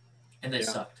one point. And they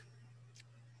sucked.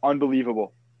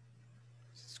 Unbelievable.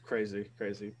 It's crazy.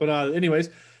 But anyways,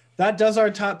 that does our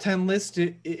top 10 list.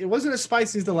 It wasn't as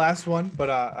spicy as the last one, but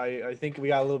I think we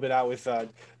got a little bit out with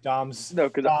Dom's. No,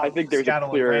 because I think there's Seattle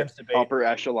a clear Rams debate. upper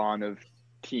echelon of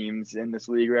teams in this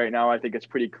league right now. I think it's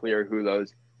pretty clear who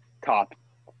those top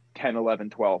 10,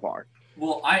 11, 12 are.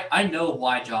 Well, I know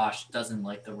why Josh doesn't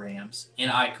like the Rams,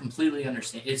 and I completely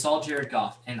understand. It's all Jared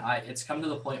Goff, and it's come to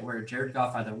the point where Jared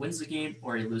Goff either wins the game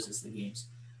or he loses the games.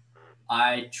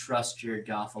 I trust Jared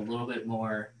Goff a little bit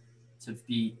more to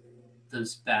beat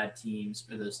those bad teams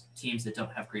or those teams that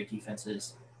don't have great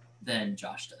defenses than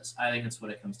Josh does. I think that's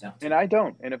what it comes down to. And I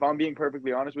don't. And if I'm being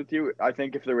perfectly honest with you, I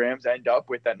think if the Rams end up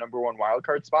with that number one wild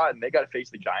card spot and they got to face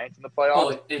the Giants in the playoffs.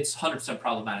 Oh, it's 100%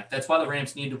 problematic. That's why the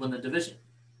Rams need to win the division.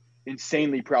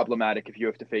 Insanely problematic if you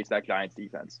have to face that Giants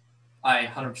defense. I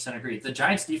 100% agree. The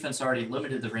Giants defense already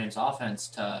limited the Rams offense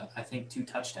to, I think, 2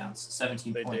 touchdowns,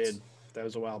 17 They points. did. That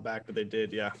was a while back, but they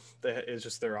did. Yeah, it's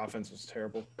just their offense was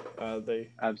terrible.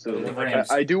 Absolutely. The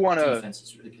Rams I do want to defense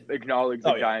is really good. acknowledge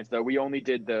the Giants, though. We only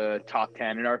did the top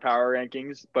 10 in our power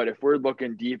rankings, but if we're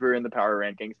looking deeper in the power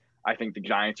rankings, I think the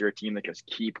Giants are a team that just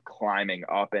keep climbing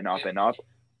up and up and up,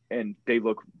 and they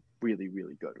look really,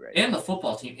 really good right now. And the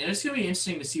football team. And it's going to be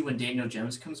interesting to see when Daniel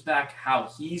Jones comes back, how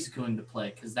he's going to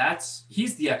play, because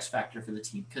he's the X factor for the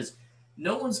team, because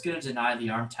no one's going to deny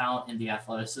the arm talent and the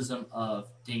athleticism of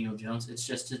Daniel Jones. It's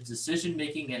just his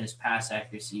decision-making and his pass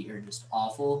accuracy are just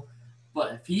awful.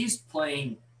 But if he's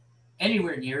playing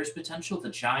anywhere near his potential, the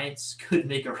Giants could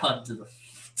make a run to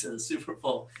the Super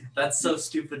Bowl. That's so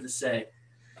stupid to say.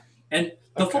 And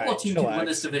the football team can win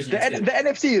this division. The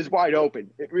NFC is wide open.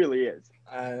 It really is.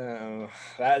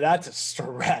 That's a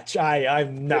stretch.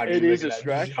 I'm not. It is a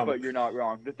stretch, but you're not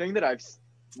wrong. The thing that I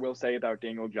will say about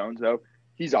Daniel Jones, though,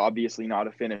 he's obviously not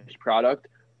a finished product,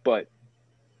 but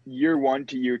year 1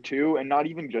 to year 2, and not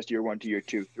even just year 1 to year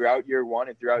 2, throughout year 1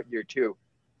 and throughout year 2,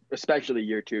 especially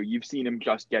year 2, you've seen him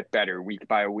just get better week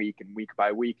by week and week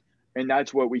by week. And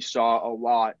that's what we saw a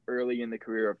lot early in the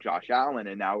career of Josh Allen,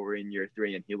 and now we're in year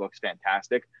 3, and he looks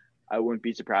fantastic. I wouldn't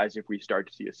be surprised if we start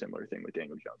to see a similar thing with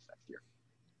Daniel Jones next year.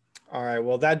 All right,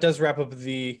 well, that does wrap up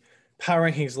the power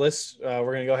rankings list. We're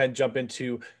going to go ahead and jump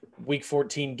into week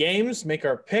 14 games, make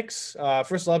our picks.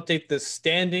 First, I'll update the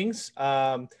standings.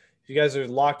 If you guys are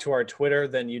locked to our Twitter,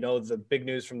 then you know the big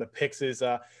news from the picks is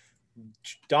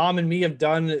Dom and me have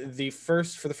done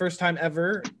for the first time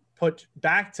ever, put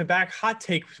back-to-back hot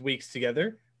take weeks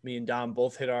together. Me and Dom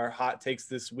both hit our hot takes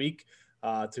this week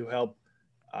to help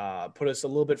put us a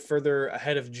little bit further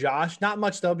ahead of Josh. Not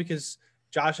much, though, because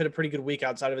Josh had a pretty good week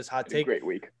outside of his hot take. Great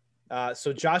week.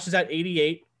 So Josh is at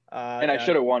 88. And I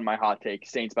should have won my hot take.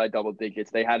 Saints by double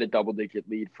digits. They had a double-digit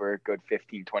lead for a good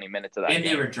 15, 20 minutes of that game.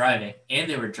 They were driving. And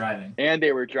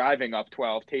they were driving up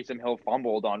 12. Taysom Hill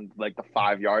fumbled on, the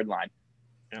 5-yard line.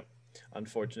 Yep.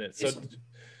 Unfortunate.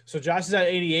 So Josh is at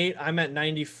 88. I'm at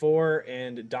 94.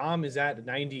 And Dom is at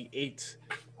 98.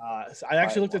 So I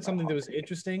actually looked at something that was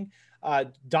interesting.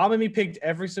 Dom and me picked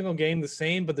every single game the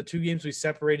same, but the 2 games we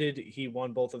separated, he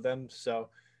won both of them. So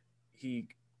he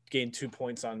gained 2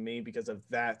 points on me because of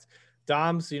that.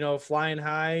 Dom's, flying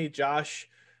high. Josh,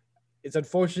 it's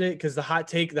unfortunate because the hot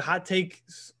take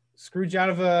screwed you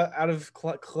out of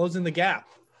closing the gap.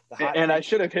 And I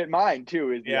should have hit mine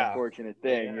too. Is the unfortunate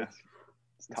thing. Yeah.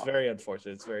 It's very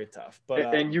unfortunate. It's very tough.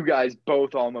 But and you guys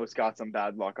both almost got some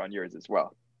bad luck on yours as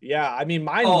well. Yeah, I mean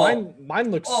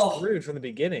mine looks screwed from the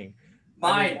beginning.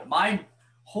 Mine.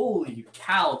 Holy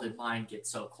cow! Did mine get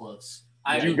so close?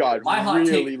 You got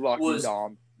really lucky,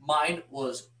 Dom. Mine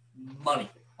was money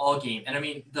all game, and I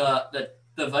mean the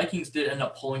Vikings did end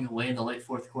up pulling away in the late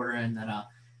fourth quarter, and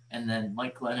then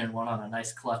Mike Glennon won on a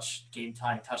nice clutch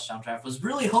game-tying touchdown drive. Was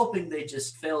really hoping they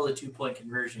just fail the 2-point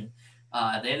conversion.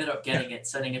 They ended up getting it,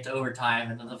 sending it to overtime,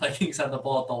 and then the Vikings had the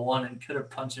ball at the 1 and could have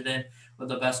punched it in with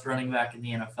the best running back in the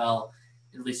NFL,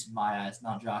 at least in my eyes,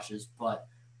 not Josh's. But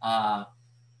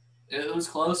it was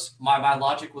close. My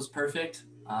logic was perfect.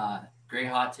 Great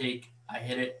hot take. I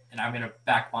hit it, and I'm going to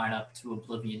back mine up to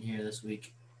oblivion here this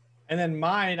week. And then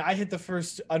mine, I hit the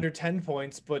first under 10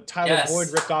 points, but Tyler Boyd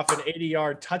ripped off an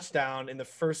 80-yard touchdown in the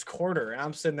first quarter. And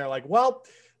I'm sitting there like, well,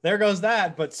 there goes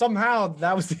that. But somehow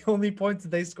that was the only points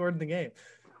that they scored in the game.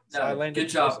 So I landed. Good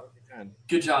job.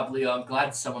 Good job, Leo. I'm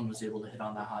glad someone was able to hit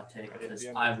on that hot take because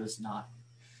I was not.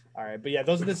 All right. But yeah,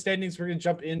 those are the standings. We're going to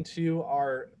jump into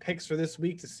our picks for this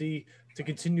week to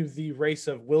continue the race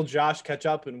of will Josh catch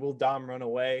up and will Dom run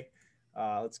away.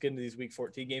 Let's get into these week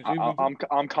 14 games.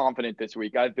 I'm confident this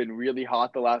week. I've been really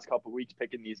hot the last couple of weeks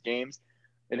picking these games.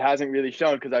 It hasn't really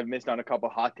shown because I've missed on a couple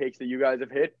hot takes that you guys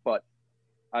have hit, but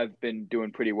I've been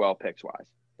doing pretty well picks wise.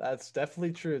 That's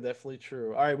definitely true. Definitely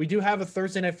true. All right. We do have a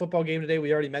Thursday night football game today.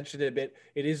 We already mentioned it a bit.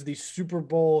 It is the Super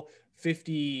Bowl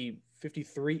 53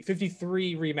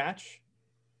 rematch.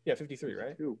 Yeah, 53,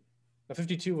 right? No,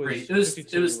 52 was. It was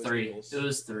 52 it was three. Eagles. It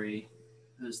was three.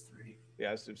 It was three.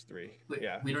 Yeah, it was 3. Wait,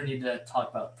 Yeah. we don't need to talk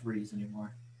about threes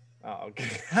anymore. Oh, okay.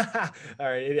 All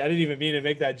right. I didn't even mean to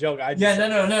make that joke.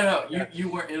 No. Yeah. You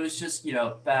weren't. It was just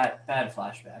bad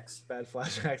flashbacks. Bad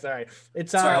flashbacks. All right.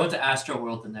 It's Sorry, I went to Astro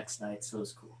World the next night, so it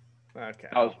was cool. Okay.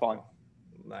 That was fun.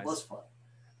 Nice. It was fun.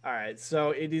 All right. So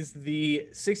it is the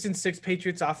 6-6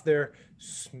 Patriots off their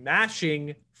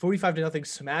smashing 45-0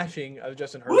 smashing of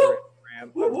Justin Herbert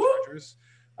and Chargers.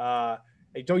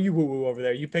 Hey, don't you woo-woo over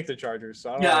there. You picked the Chargers.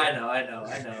 So I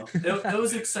know. It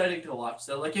was exciting to watch.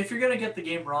 So, like, if you're going to get the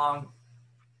game wrong,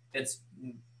 it's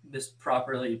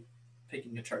misproperly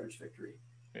picking a Chargers victory.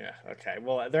 Yeah, okay.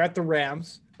 Well, they're at the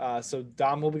Rams. So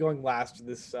Dom will be going last for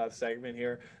this segment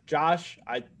here. Josh,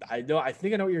 I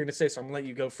think I know what you're going to say, so I'm going to let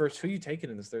you go first. Who are you taking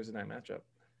in this Thursday night matchup?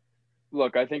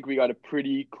 Look, I think we got a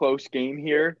pretty close game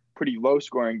here, pretty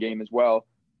low-scoring game as well.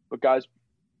 But, guys,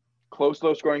 close,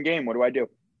 low-scoring game. What do I do?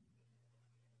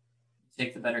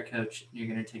 Take the better coach. You're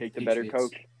going to take the better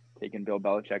coach. Taking Bill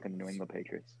Belichick and the New England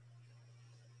Patriots.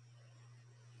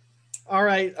 All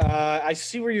right. I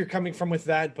see where you're coming from with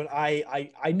that, but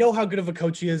I know how good of a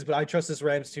coach he is, but I trust this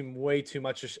Rams team way too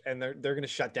much, and they're going to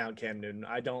shut down Cam Newton.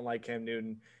 I don't like Cam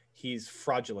Newton. He's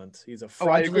fraudulent. He's a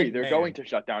fraudulent I agree. They're man. going to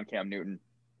shut down Cam Newton.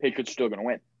 Patriots are still going to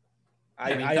win.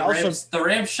 The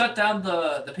Rams shut down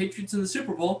the Patriots in the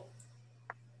Super Bowl.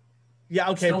 Yeah,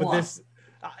 okay, Still but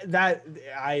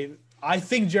won. I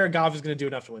think Jared Goff is going to do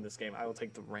enough to win this game. I will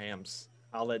take the Rams.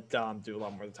 I'll let Dom do a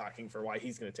lot more of the talking for why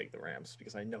he's going to take the Rams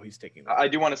because I know he's taking them. I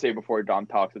do want to say before Dom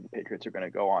talks that the Patriots are going to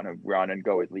go on a run and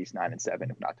go at least 9-7,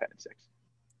 if not 10-6.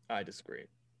 I disagree,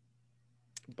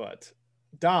 but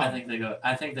Dom, I think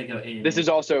they go 8. This is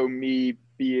also me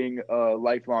being a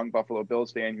lifelong Buffalo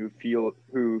Bills fan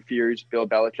who fears Bill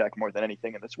Belichick more than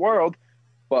anything in this world,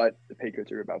 but the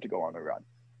Patriots are about to go on a run.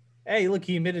 Hey, look,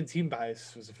 he admitted team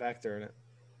bias was a factor in it.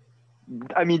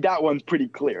 I mean, that one's pretty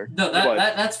clear. No,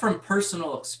 that's from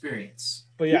personal experience.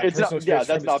 But yeah, it's not. Yeah,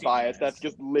 that's not bias. That's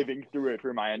just living through it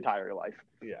for my entire life.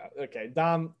 Yeah. Okay,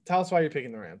 Dom, tell us why you're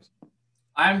picking the Rams.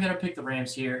 I'm going to pick the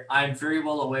Rams here. I'm very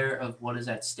well aware of what is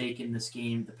at stake in this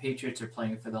game. The Patriots are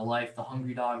playing for their life. The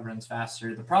hungry dog runs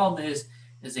faster. The problem is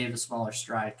they have a smaller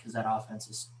stride because that offense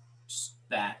is just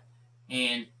bad.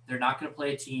 And they're not going to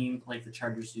play a team like the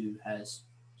Chargers who has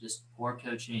just poor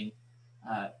coaching,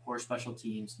 poor special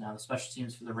teams. Now, the special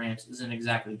teams for the Rams isn't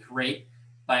exactly great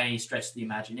by any stretch of the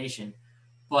imagination,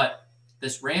 but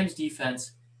this Rams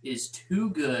defense is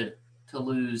too good to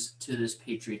lose to this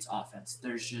Patriots offense.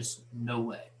 There's just no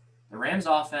way. The Rams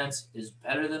offense is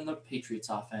better than the Patriots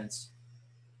offense,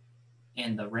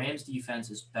 and the Rams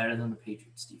defense is better than the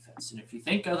Patriots defense. And if you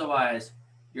think otherwise,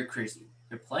 you're crazy.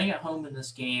 They're playing at home in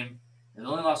this game. They've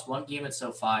only lost one game at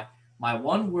SoFi. My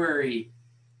one worry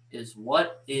is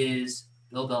what is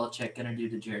Bill Belichick going to do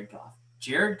to Jared Goff?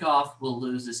 Jared Goff will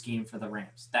lose this game for the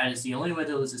Rams. That is the only way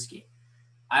to lose this game.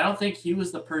 I don't think he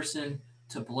was the person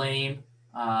to blame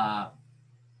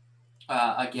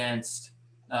against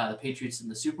the Patriots in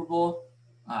the Super Bowl.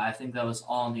 I think that was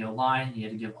all on the O-line. He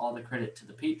had to give all the credit to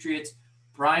the Patriots.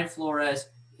 Brian Flores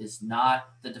is not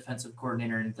the defensive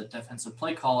coordinator and the defensive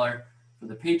play caller for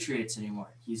the Patriots anymore.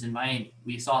 He's in Miami.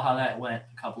 We saw how that went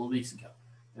a couple of weeks ago.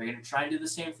 They're going to try and do the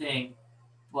same thing,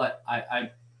 but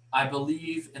I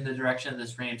believe in the direction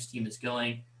this Rams team is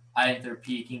going. I think they're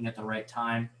peaking at the right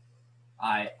time.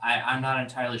 I'm not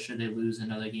entirely sure they lose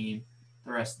another game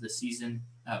the rest of the season,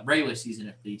 regular season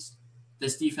at least.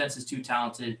 This defense is too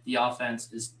talented. The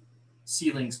offense is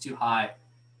ceiling's too high.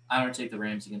 I'm going to take the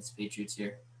Rams against the Patriots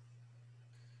here.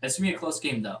 It's going to be a close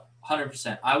game, though,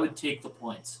 100%. I would take the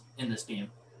points in this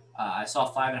game. I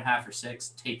saw 5.5 or 6.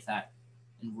 Take that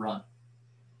and run.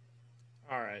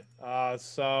 All right.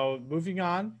 So moving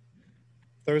on.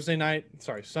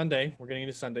 Sunday. We're getting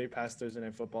into Sunday, past Thursday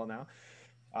Night Football now.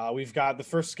 We've got the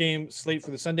first game slate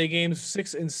for the Sunday games.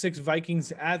 6-6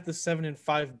 Vikings at the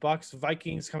 7-5 Bucks.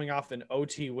 Vikings coming off an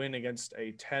OT win against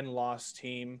a 10-loss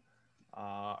team.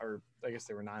 Or I guess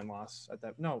they were 9-loss at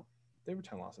that. No, they were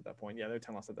 10-loss at that point. Yeah, they were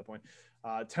 10-loss at that point.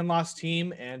 10-loss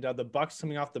team, and the Bucks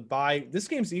coming off the bye. This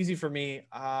game's easy for me.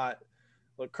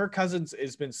 Look, Kirk Cousins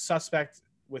has been suspect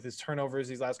with his turnovers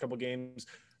these last couple games.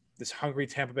 This hungry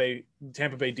Tampa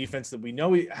Bay defense that we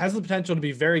know has the potential to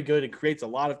be very good. It creates a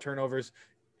lot of turnovers.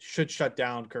 Should shut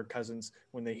down Kirk Cousins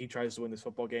when he tries to win this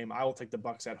football game. I will take the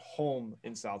Bucks at home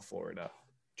in South Florida.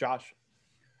 Josh?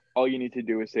 All you need to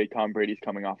do is say Tom Brady's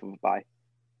coming off of a bye.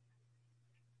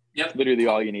 Yep. Literally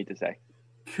all you need to say.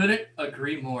 Couldn't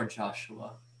agree more,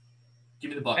 Joshua.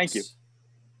 Give me the Bucks. Thank you.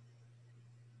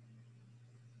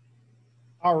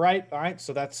 All right.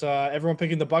 So that's everyone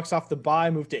picking the Bucks off the bye,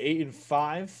 move to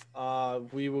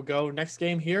 8-5. We will go. Next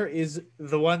game here is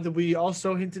the one that we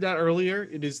also hinted at earlier.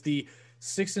 It is the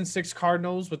 6-6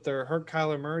 Cardinals with their hurt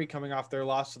Kyler Murray coming off their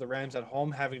loss to the Rams at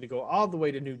home, having to go all the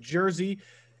way to New Jersey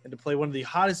and to play one of the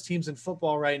hottest teams in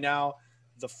football right now,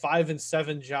 the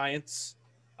 5-7 Giants.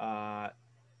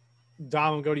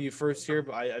 Dom, I'll go to you first here,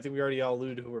 but I think we already all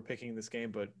alluded to who we're picking in this game,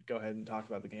 but go ahead and talk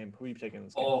about the game. Who are you taking in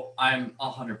this game? Oh, I'm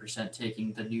 100%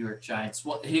 taking the New York Giants.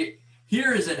 Well,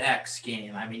 here is an X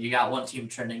game. I mean, you got one team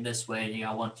trending this way, and you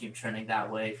got one team trending that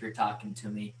way, if you're talking to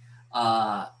me.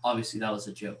 Obviously, that was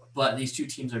a joke. But these two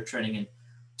teams are trending in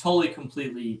totally,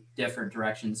 completely different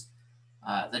directions.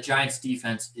 The Giants'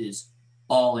 defense is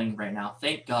balling right now.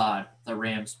 Thank God the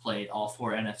Rams played all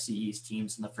 4 NFC East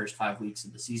teams in the first 5 weeks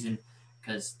of the season,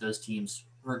 because those teams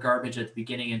were garbage at the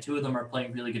beginning, and 2 of them are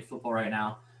playing really good football right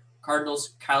now.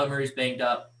 Cardinals, Kyler Murray's banged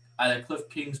up. Either Cliff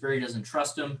Kingsbury doesn't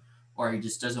trust him, or he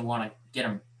just doesn't want to get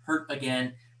him hurt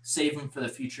again, save him for the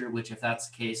future, which if that's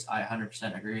the case, I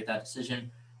 100% agree with that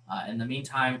decision. In the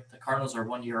meantime, the Cardinals are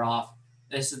 1 year off.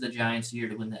 This is the Giants' year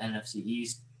to win the NFC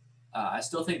East. I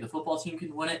still think the football team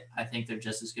can win it. I think they're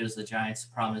just as good as the Giants.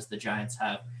 The problem is the Giants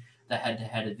have the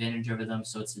head-to-head advantage over them,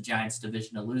 so it's the Giants'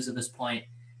 division to lose at this point.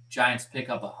 Giants pick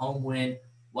up a home win.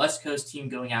 West Coast team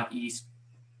going out east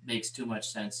makes too much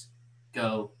sense.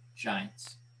 Go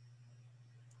Giants.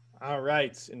 All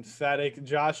right. Emphatic.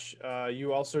 Josh,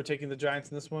 you also are taking the Giants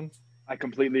in this one? I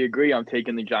completely agree. I'm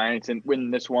taking the Giants and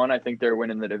winning this one. I think they're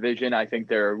winning the division. I think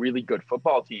they're a really good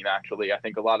football team, actually. I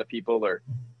think a lot of people are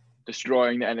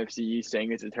destroying the NFC East,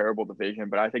 saying it's a terrible division,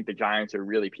 but I think the Giants are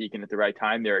really peaking at the right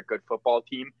time. They're a good football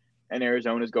team, and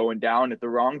Arizona's going down at the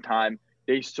wrong time.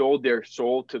 They sold their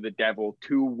soul to the devil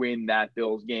to win that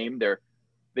Bills game.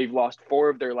 They've lost 4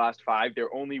 of their last 5.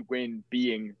 Their only win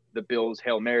being the Bills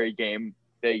Hail Mary game.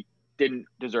 They didn't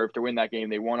deserve to win that game.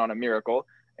 They won on a miracle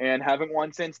and haven't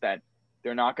won since then.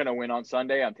 They're not going to win on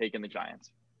Sunday. I'm taking the Giants.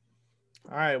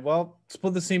 All right. Well,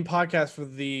 Split the Scene podcast for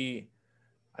the.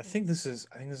 I think this is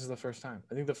the first time.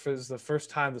 I think this is the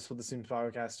first time the Split the Scene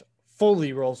podcast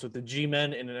fully rolls with the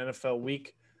G-Men in an NFL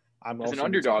week. I'm As also an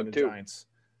underdog the too. Giants.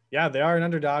 Yeah, they are an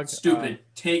underdog. Stupid.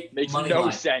 Take makes money no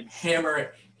line. sense.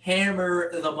 Hammer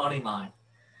the money line.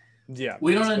 Yeah.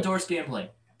 We don't endorse gambling,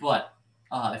 but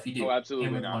if you do, absolutely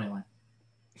hammer the not. money line.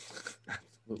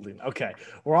 Absolutely. Okay.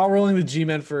 We're all rolling the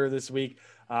G-Men for this week.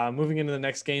 Moving into the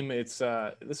next game, it's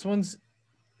this one's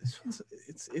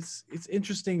it's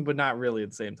interesting, but not really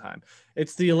at the same time.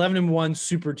 It's the 11-1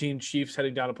 super team Chiefs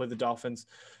heading down to play the Dolphins.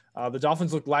 The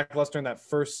Dolphins looked lackluster in that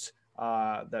first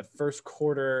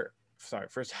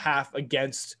half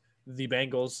against the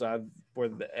Bengals,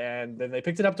 and then they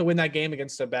picked it up to win that game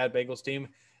against a bad Bengals team.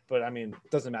 But I mean,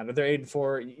 it doesn't matter. They're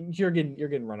 8-4. You're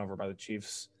getting run over by the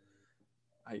Chiefs.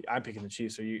 I'm picking the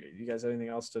Chiefs. Are you guys have anything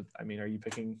else to? I mean, are you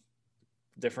picking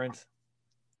different?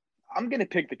 I'm gonna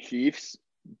pick the Chiefs,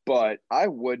 but I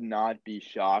would not be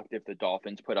shocked if the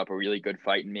Dolphins put up a really good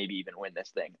fight and maybe even win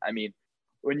this thing. I mean,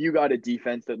 when you got a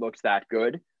defense that looks that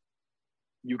good,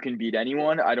 you can beat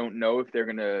anyone. I don't know if they're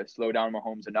gonna slow down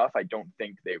Mahomes enough. I don't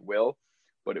think they will,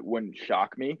 but it wouldn't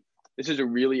shock me. This is a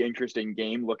really interesting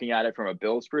game looking at it from a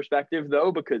Bills perspective,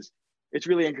 though, because it's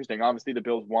really interesting. Obviously, the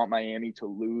Bills want Miami to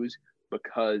lose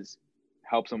because it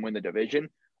helps them win the division.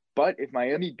 But if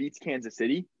Miami beats Kansas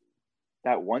City,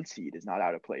 that 1 seed is not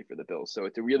out of play for the Bills. So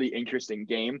it's a really interesting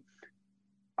game.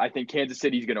 I think Kansas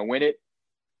City's going to win it.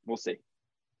 We'll see.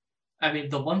 I mean,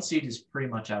 the 1 seed is pretty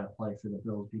much out of play for the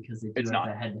Bills because they do It's have not.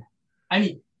 the head. I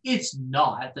mean, it's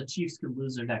not. The Chiefs could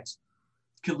lose 3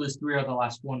 out of the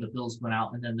last 1. The Bills went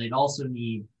out, and then they'd also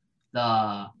need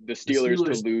the Steelers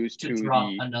to lose to to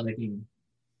drop another game,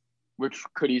 which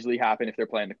could easily happen if they're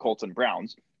playing the Colts and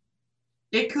Browns.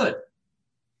 It could.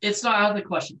 It's not out of the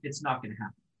question. It's not going to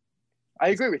happen. I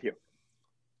agree with you.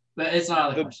 But it's not out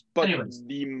of the question. But Anyways,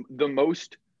 the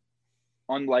most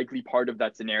unlikely part of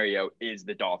that scenario is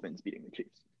the Dolphins beating the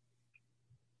Chiefs.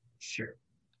 sure.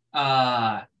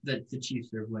 The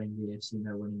Chiefs are winning the AFC and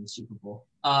they're winning the Super Bowl.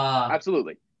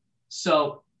 Absolutely.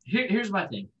 So here's my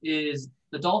thing: is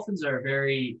the Dolphins are a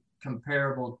very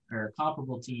comparable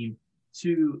team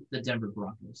to the Denver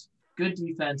Broncos. Good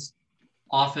defense,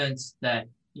 offense that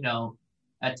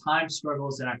at times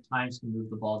struggles and at times can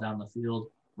move the ball down the field,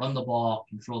 run the ball,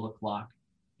 control the clock.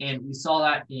 And we saw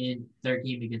that in their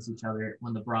game against each other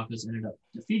when the Broncos ended up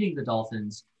defeating the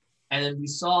Dolphins. And then we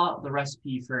saw the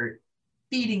recipe for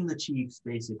beating the Chiefs,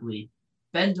 basically,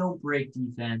 bend don't break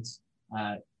defense.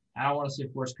 I don't want to say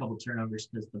force a couple turnovers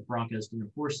because the Broncos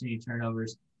didn't force any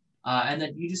turnovers. And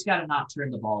then you just got to not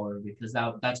turn the ball over because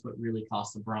that's what really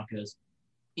cost the Broncos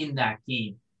in that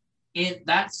game. And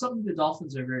that's something the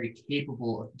Dolphins are very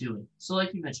capable of doing. So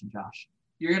like you mentioned, Josh,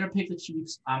 you're going to pick the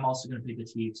Chiefs. I'm also going to pick the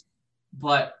Chiefs.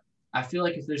 But I feel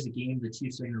like if there's a game the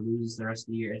Chiefs are going to lose the rest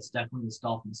of the year, it's definitely this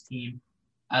Dolphins team.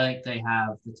 I think they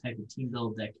have the type of team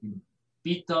build that can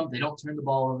beat them. They don't turn the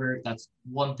ball over. That's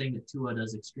one thing that Tua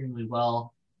does extremely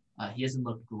well. He hasn't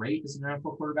looked great as an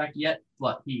NFL quarterback yet,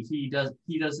 but he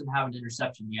doesn't have an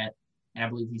interception yet, and I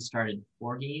believe he started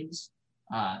 4 games.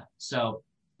 So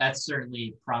that's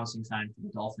certainly a promising sign for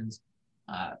the Dolphins.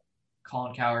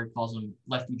 Colin Cowherd calls him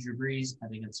Lefty Drew Brees. I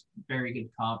think it's very good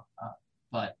comp,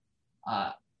 but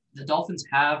the Dolphins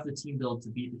have the team build to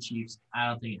beat the Chiefs. I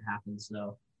don't think it happens,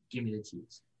 so give me the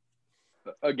Chiefs.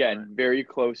 Again, very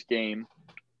close game.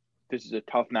 This is a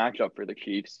tough matchup for the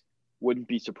Chiefs. Wouldn't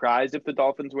be surprised if the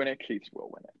Dolphins win it. Chiefs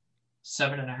will win it.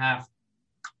 7.5.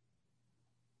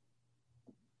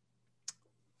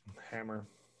 Hammer.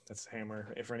 That's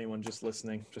hammer. If for anyone just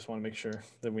listening, just want to make sure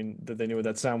that they knew what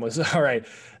that sound was. All right.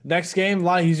 Next game, a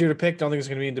lot easier to pick. Don't think there's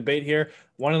going to be a debate here.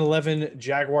 1-11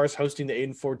 Jaguars hosting the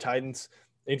 8-4 Titans.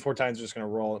 8-4 Titans are just going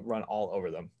to run all over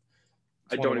them.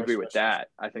 I don't agree with that.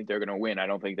 I think they're going to win. I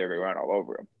don't think they're going to run all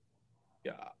over them.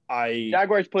 Yeah,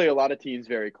 Jaguars play a lot of teams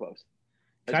very close.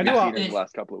 Can I do the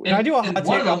last couple of weeks? Can I do a hot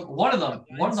take? One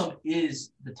of them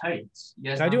is the Titans.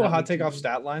 Can I do a hot take off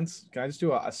stat lines? Can I just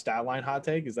do a stat line hot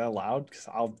take? Is that allowed? Because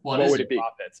what would it be?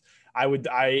 Profits. I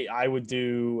would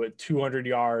do a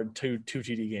 200-yard, two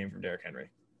TD game from Derrick Henry.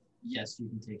 Yes, you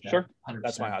can take that. Sure, 100%.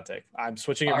 That's my hot take. I'm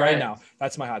switching it right now.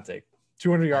 That's my hot take.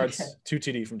 200 yards, 2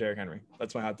 TD from Derrick Henry.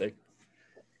 That's my hot take.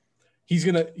 He's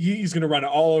gonna run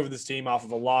all over this team off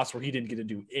of a loss where he didn't get to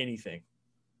do anything.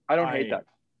 I don't hate that.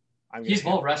 He's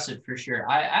well rested for sure.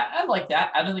 I like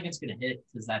that. I don't think it's going to hit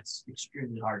because that's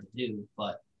extremely hard to do.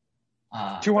 But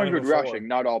 200 rushing,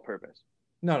 not all purpose.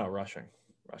 No, rushing,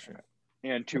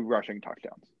 and 2 rushing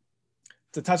touchdowns.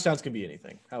 The touchdowns can be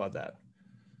anything. How about that?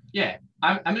 Yeah,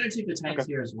 I'm going to take the Titans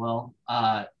here as well.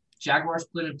 Jaguars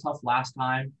played them tough last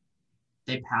time.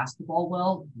 They passed the ball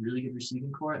well. Really good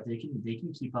receiving core. They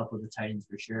can keep up with the Titans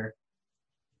for sure.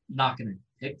 Not going to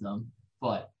pick them,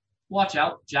 but watch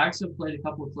out. Jags have played a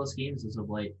couple of close games as of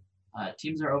late.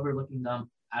 Teams are overlooking them.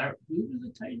 Who do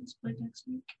the Titans play next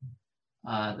week?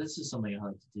 This is something I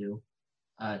like to do.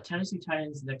 Tennessee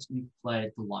Titans next week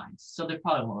play the Lions, so they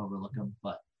probably won't overlook them,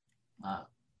 but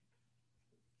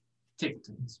take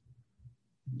the Titans.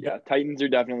 Yeah, Titans are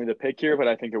definitely the pick here, but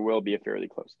I think it will be a fairly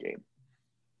close game.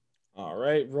 All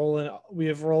right, rolling. We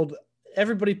have rolled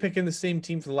everybody picking the same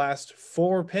team for the last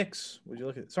 4 picks. Would you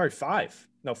look at? Sorry, 5.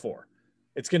 No, 4.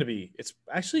 It's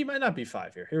actually, it might not be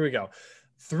 5 here. Here we go.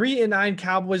 3-9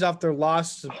 Cowboys off their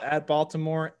loss at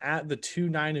Baltimore, at the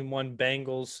 2-9-1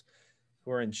 Bengals,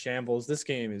 who are in shambles. This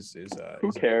game is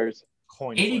who cares?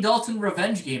 Andy Dalton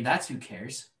revenge game. That's who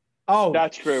cares. Oh,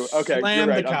 that's true. Okay, you're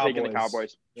right. I'm taking the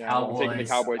Cowboys. Yeah, I'm taking the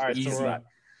Cowboys. All right, easy.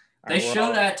 They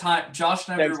showed at time. Josh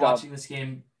and I were watching Dom. this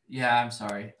game. Yeah, I'm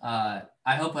sorry. I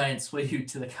hope I didn't sway you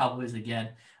to the Cowboys again.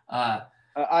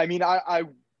 I mean, I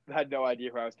had no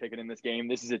idea who I was taking in this game.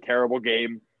 This is a terrible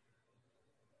game.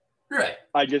 Right.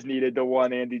 I just needed the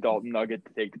one Andy Dalton nugget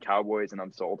to take the Cowboys, and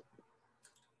I'm sold.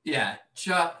 Yeah,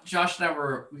 Josh and I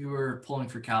were pulling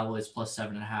for Cowboys plus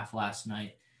 7.5 last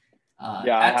night.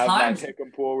 I have my pick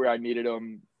 'em pool where I needed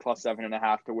them plus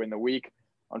 7.5 to win the week.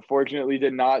 Unfortunately,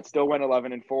 did not. Still went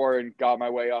 11-4 and got my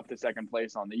way up to second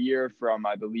place on the year from,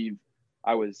 I believe,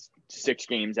 I was 6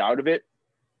 games out of it.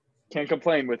 Can't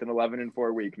complain with an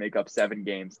 11-4 week. Make up 7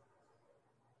 games.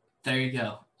 There you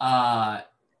go. I'm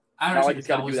going to take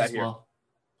the Cowboys as well.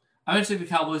 I'm going to take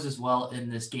the Cowboys as well in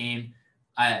this game.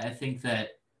 I think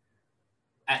that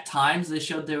at times they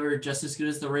showed they were just as good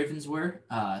as the Ravens were.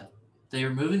 They were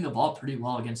moving the ball pretty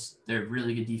well against their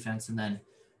really good defense, and then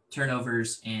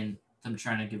turnovers and them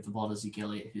trying to give the ball to Zeke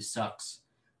Elliott, who sucks,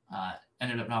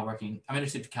 ended up not working. I'm going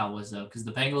to take the Cowboys, though, because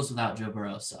the Bengals without Joe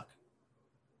Burrow suck.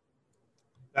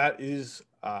 That is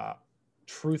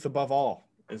truth above all,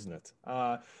 isn't it?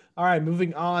 All right,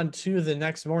 moving on to the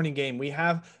next morning game. We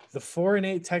have the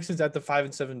 4-8 Texans at the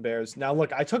 5-7 Bears. Now,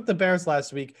 look, I took the Bears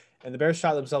last week, and the Bears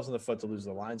shot themselves in the foot to lose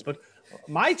the Lions. But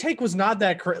my take was not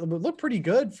that crazy. It looked pretty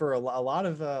good for a lot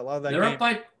of that They're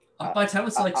game. Up by 10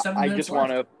 with like 7 minutes I just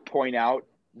want to point out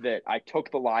that I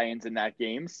took the Lions in that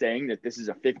game, saying that this is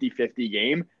a 50-50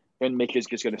 game, and Mitch is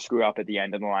just going to screw up at the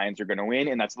end, and the Lions are going to win,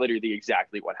 and that's literally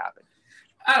exactly what happened.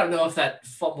 I don't know if that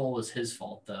fumble was his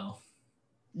fault, though.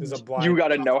 There's a blind. You got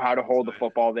to know how to hold the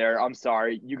football there. I'm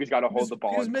sorry. You just got to hold the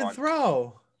ball. He was and punt.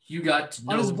 mid-throw. You got to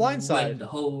know On his blind side. when to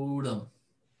hold them.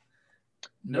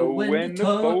 Know when to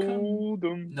fold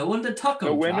them. Know when to tuck them.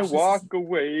 Know when to walk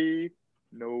away.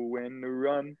 Know when to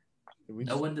run.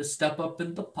 Know when to step up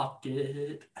in the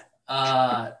pocket.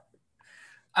 I'm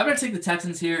going to take the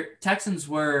Texans here. Texans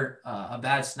were a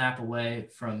bad snap away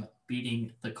from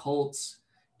beating the Colts,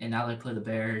 and now they play the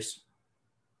Bears.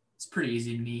 It's pretty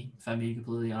easy to me, if I'm being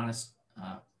completely honest.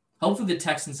 Hopefully the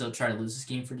Texans don't try to lose this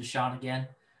game for Deshaun again.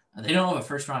 They don't have a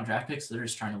first-round draft pick, so they're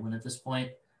just trying to win at this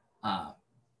point.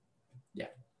 Yeah.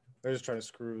 They're just trying to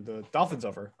screw the Dolphins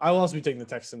over. I will also be taking the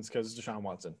Texans because Deshaun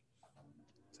Watson.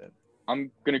 That's it.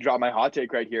 I'm going to drop my hot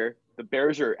take right here. The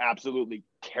Bears are absolutely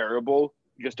terrible.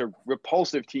 Just a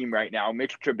repulsive team right now.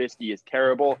 Mitch Trubisky is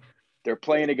terrible. They're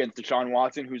playing against Deshaun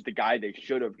Watson, who's the guy they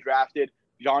should have drafted.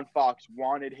 John Fox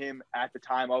wanted him at the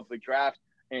time of the draft,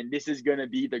 and this is going to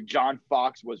be the John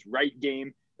Fox was right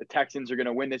game. The Texans are going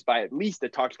to win this by at least a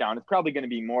touchdown. It's probably going to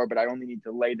be more, but I only need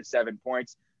to lay the 7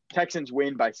 points. Texans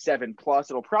win by 7+.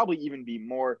 It'll probably even be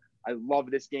more. I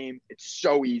love this game. It's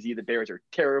so easy. The Bears are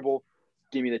terrible.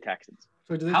 Give me the Texans.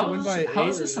 So do they have to win by 8? How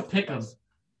is this a pick'em?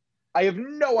 I have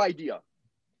no idea.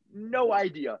 No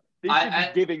idea. They should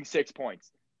be giving 6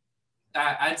 points.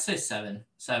 I'd say 7.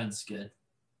 7's good.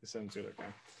 7's good, okay.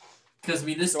 Because, I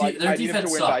mean, their I need them defense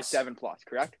to win sucks. by 7+,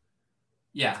 correct?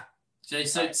 Yeah. So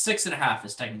 6.5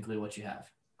 is technically what you have.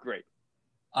 Great.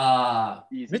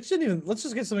 Easy. Mitch didn't even – let's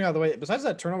just get something out of the way. Besides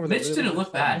that turnover – Mitch didn't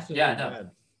look bad. Yeah, no.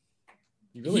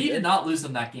 He did not lose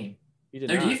them that game.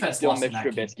 Their defense lost Mitch that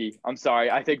Trubisky. game. I'm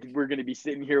sorry. I think we're going to be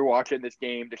sitting here watching this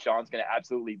game. Deshaun's going to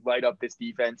absolutely light up this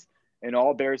defense. And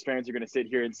all Bears fans are going to sit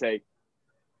here and say,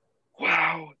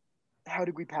 wow, how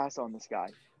did we pass on this guy?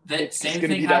 Same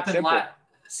thing happened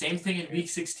same thing in Week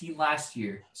 16 last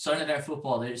year. Sunday Night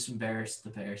Football, they just embarrassed the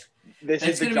Bears. This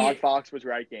is the John Fox was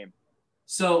right game.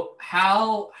 So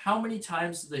how many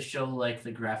times do they show like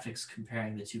the graphics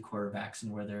comparing the two quarterbacks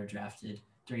and where they were drafted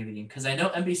during the game? Because I know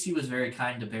NBC was very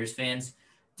kind to Bears fans.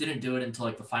 Didn't do it until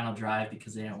like the final drive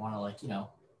because they didn't want to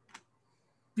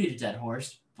beat a dead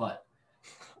horse. But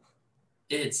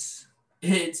it's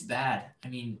bad. I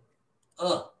mean,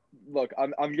 ugh. Look,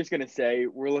 I'm just going to say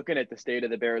we're looking at the state of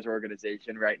the Bears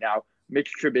organization right now.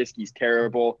 Mitch Trubisky's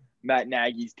terrible. Matt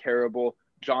Nagy's terrible.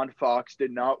 John Fox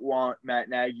did not want Mitch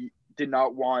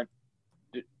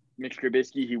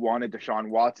Trubisky. He wanted Deshaun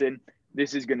Watson.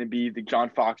 This is going to be the John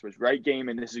Fox was right game,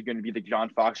 and this is going to be the John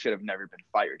Fox should have never been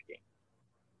fired game.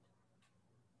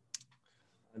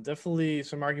 Definitely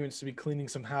some arguments to be cleaning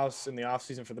some house in the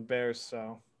offseason for the Bears,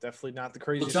 so definitely not the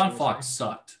craziest. Well, John Fox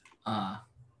sucked.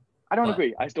 I don't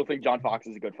agree. I still think John Fox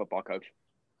is a good football coach.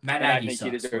 Matt Nagy I think he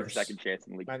deserves a second chance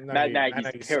in the league. Matt Nagy's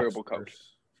a terrible coach.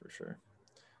 For sure.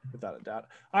 Without a doubt.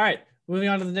 All right. Moving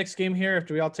on to the next game here.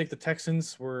 After we all take the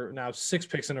Texans, we're now 6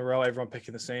 picks in a row. Everyone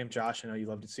picking the same. Josh, I know you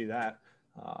love to see that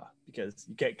because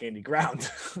you can't gain any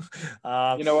ground.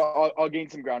 I'll gain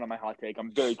some ground on my hot take.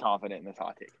 I'm very confident in this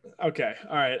hot take. Okay.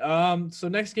 All right. So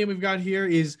next game we've got here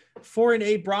is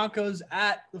 4-8 Broncos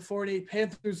at the 4-8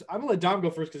 Panthers. I'm going to let Dom go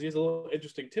first because he has a little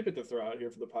interesting tidbit to throw out here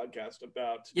for the podcast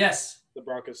about the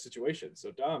Broncos situation.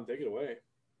 So, Dom, take it away.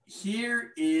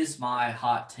 Here is my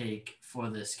hot take for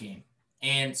this game.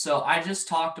 And so I just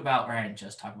talked about, or I didn't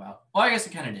just talk about, well, I guess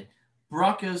I kind of did.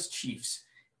 Broncos, Chiefs.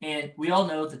 And we all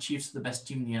know the Chiefs are the best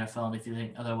team in the NFL, and if you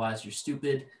think otherwise, you're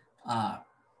stupid.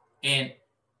 And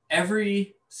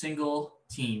every single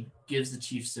team gives the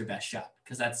Chiefs their best shot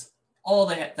because that's all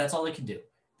they can do.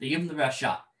 They give them the best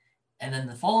shot. And then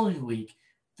the following week,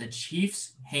 the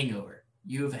Chiefs hangover.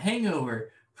 You have a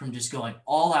hangover from just going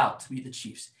all out to beat the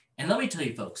Chiefs. And let me tell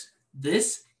you, folks,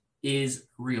 this is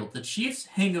real. The Chiefs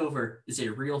hangover is a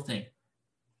real thing.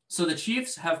 So the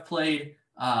Chiefs have played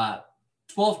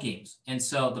 12 games. And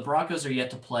so the Broncos are yet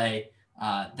to play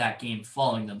that game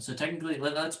following them. So technically,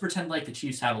 let's pretend like the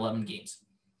Chiefs have 11 games.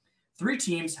 3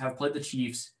 teams have played the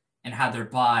Chiefs and had their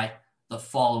bye the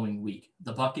following week.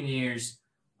 The Buccaneers,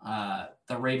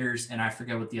 the Raiders, and I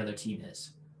forget what the other team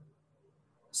is.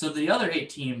 So the other 8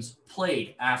 teams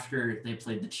played after they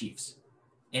played the Chiefs.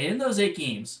 And in those 8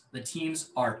 games, the teams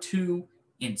are 2-6.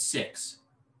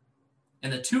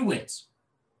 And the 2 wins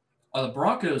are the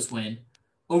Broncos win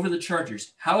over the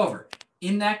Chargers. However,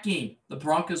 in that game, the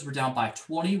Broncos were down by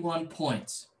 21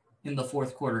 points in the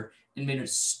fourth quarter and made a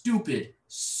stupid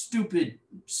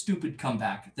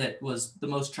comeback that was the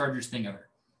most Chargers thing ever.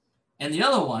 And the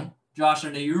other one, Josh, I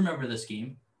know you remember this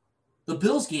game, the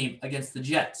Bills game against the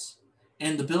Jets.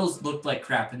 And the Bills looked like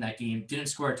crap in that game, didn't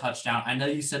score a touchdown. I know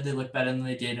you said they looked better than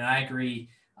they did, and I agree.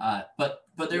 But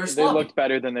they were sloppy. They looked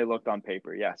better than they looked on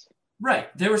paper, yes.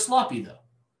 Right. They were sloppy though.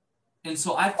 And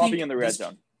so I think Sloppy in the red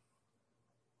zone.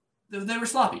 They were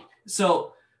sloppy.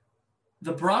 So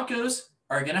the Broncos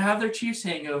are going to have their Chiefs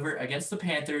hangover against the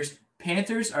Panthers.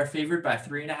 Panthers are favored by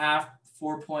 3.5,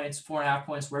 4 points, 4.5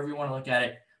 points, wherever you want to look at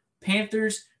it.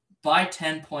 Panthers by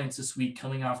 10 points this week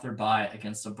coming off their bye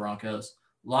against the Broncos.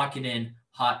 Lock it in.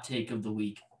 Hot take of the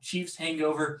week. Chiefs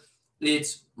hangover.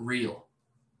 It's real.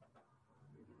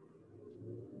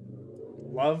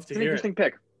 Love to It's an hear interesting it.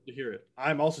 pick. To hear it.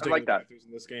 I'm also taking like the that. Panthers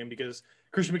in this game because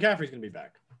Christian McCaffrey's going to be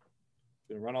back. He's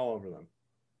going to run all over them.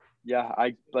 Yeah,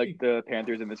 I like the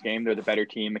Panthers in this game. They're the better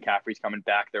team. McCaffrey's coming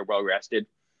back. They're well rested.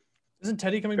 Isn't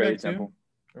Teddy coming Very back simple.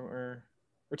 too? Or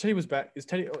Teddy was back. Is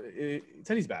Teddy?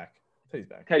 Teddy's back. Teddy's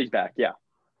back. Teddy's back. Yeah.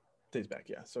 Teddy's back.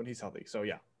 Yeah. So he's healthy. So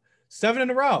yeah, 7 in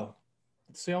a row.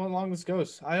 Let's see how long this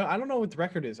goes. I don't know what the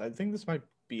record is. I think this might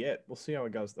be it. We'll see how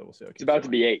it goes though. We'll see. How it It's about to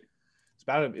be 8. It's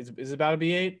about to. Is it about to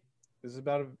be 8? Is it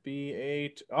about to be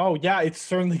 8? Oh yeah, it's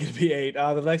certainly going to be 8.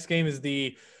 The next game is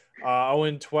the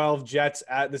 0-12 Jets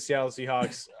at the Seattle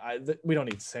Seahawks. We don't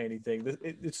need to say anything.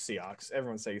 It's Seahawks.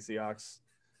 Everyone's saying Seahawks.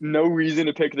 No reason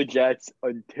to pick the Jets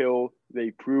until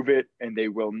they prove it, and they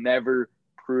will never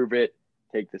prove it.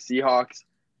 Take the Seahawks.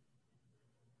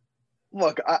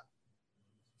 Look,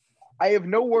 I have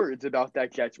no words about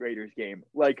that Jets-Raiders game.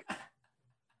 Like,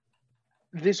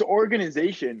 this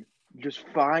organization just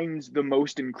finds the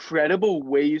most incredible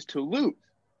ways to lose.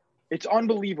 It's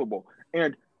unbelievable.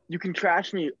 And you can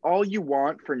trash me all you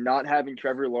want for not having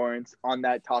Trevor Lawrence on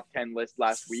that top 10 list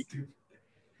last week.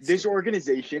 This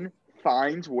organization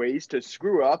finds ways to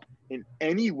screw up in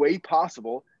any way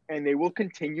possible, and they will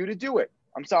continue to do it.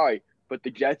 I'm sorry, but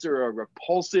the Jets are a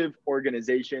repulsive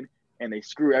organization, and they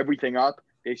screw everything up.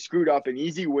 They screwed up an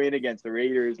easy win against the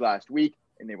Raiders last week,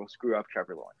 and they will screw up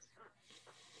Trevor Lawrence.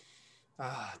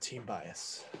 Team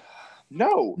bias.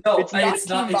 No,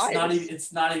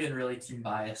 it's not even really team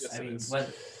bias. Yes, I mean, is. when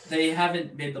they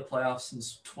haven't made the playoffs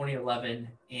since 2011,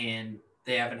 and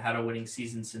they haven't had a winning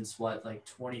season since what, like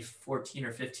 2014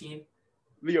 or 15.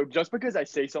 Leo, just because I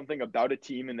say something about a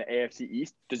team in the AFC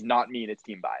East does not mean it's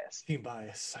team bias. Team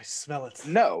bias. I smell it.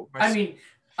 No. I mean,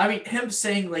 him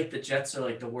saying like the Jets are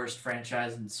like the worst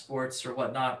franchise in sports or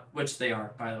whatnot, which they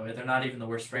aren't, by the way. They're not even the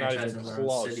worst franchise in their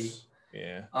own city.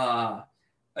 Yeah.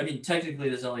 I mean, technically,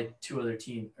 there's only 3 other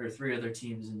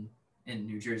teams in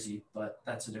New Jersey, but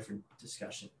that's a different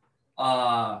discussion.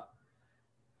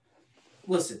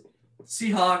 Listen,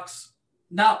 Seahawks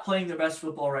not playing their best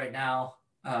football right now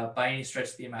by any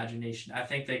stretch of the imagination. I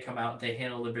think they come out, they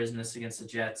handle their business against the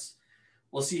Jets.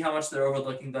 We'll see how much they're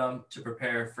overlooking them to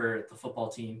prepare for the football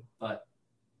team, but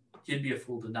he'd be a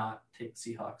fool to not take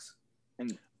the Seahawks.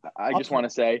 And I just want to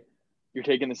say, you're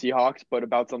taking the Seahawks, but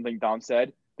about something Dom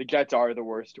said, the Jets are the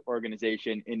worst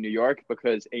organization in New York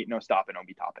because ain't no stopping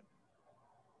Obi Toppin.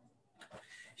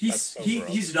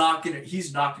 He's not gonna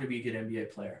be a good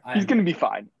NBA player. He's gonna be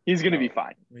fine. He's gonna be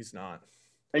fine. He's not.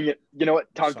 And you know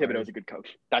what? Tom Sorry. Thibodeau's a good coach.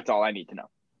 That's all I need to know.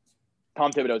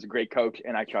 Tom Thibodeau's a great coach,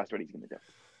 and I trust what he's gonna do.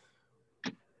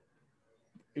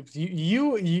 If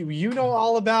you know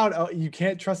all about you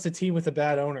can't trust a team with a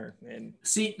bad owner. And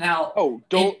see now.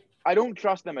 I don't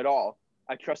trust them at all.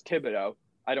 I trust Thibodeau.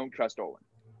 I don't trust Olin.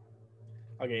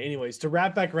 Okay, anyways, to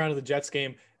wrap back around to the Jets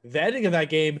game, the ending of that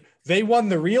game, they won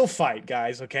the real fight,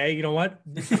 guys. Okay, you know what?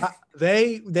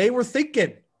 they were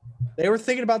thinking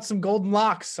about some golden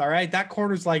locks. All right, that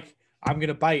corner's like, I'm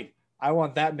gonna bite. I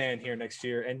want that man here next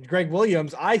year. And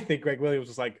I think Greg Williams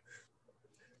was like,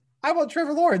 I want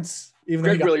Trevor Lawrence.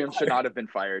 Greg Williams should not have been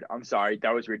fired. I'm sorry,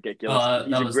 that was ridiculous.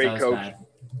 He's a great coach.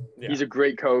 Yeah. He's a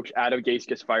great coach. Adam Gase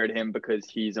just fired him because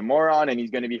he's a moron and he's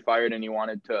going to be fired, and he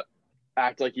wanted to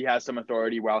act like he has some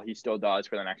authority while he still does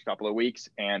for the next couple of weeks,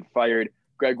 and fired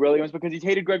Greg Williams because he's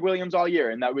hated Greg Williams all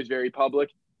year, and that was very public,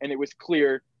 and it was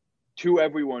clear to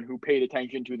everyone who paid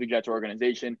attention to the Jets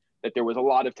organization that there was a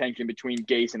lot of tension between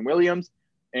Gase and Williams,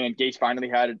 and Gase finally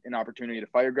had an opportunity to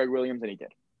fire Greg Williams, and he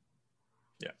did.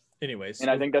 Yeah. Anyways. And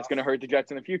I think that's going to hurt the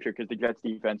Jets in the future because the Jets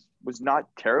defense was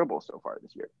not terrible so far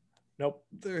this year. Nope.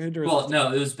 Well,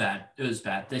 no, it was bad.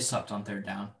 They sucked on third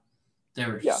down. They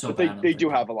were so bad. They do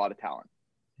have a lot of talent.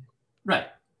 Right.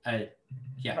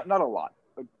 Not a lot,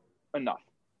 but enough.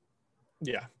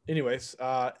 Yeah. Anyways,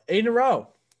 8 in a row.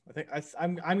 I think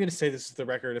I'm going to say this is the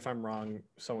record. If I'm wrong,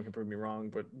 someone can prove me wrong,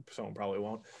 but someone probably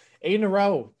won't. 8 in a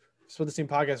row. Split the Team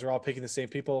podcast. We're all picking the same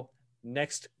people.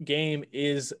 Next game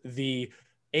is the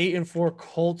 8-4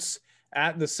 Colts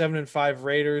at the 7-5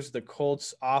 Raiders. The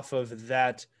Colts off of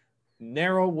that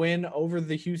narrow win over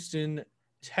the Houston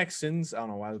Texans. I don't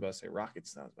know why I was about to say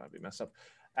Rockets. That was about to be messed up.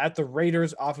 At the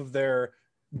Raiders off of their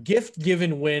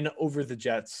gift-given win over the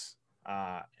Jets.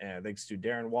 and thanks to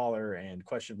Darren Waller and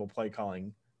questionable play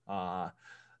calling. I'm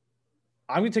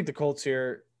going to take the Colts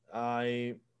here.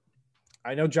 I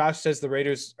know Josh says the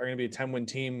Raiders are going to be a 10-win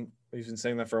team. He's been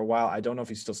saying that for a while. I don't know if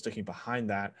he's still sticking behind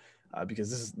that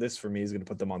because this for me is going to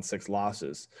put them on 6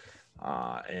 losses.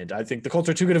 And I think the Colts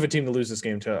are too good of a team to lose this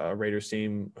game to a Raiders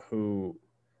team who,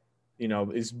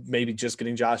 is maybe just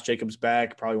getting Josh Jacobs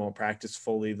back, probably won't practice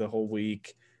fully the whole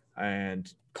week.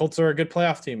 And Colts are a good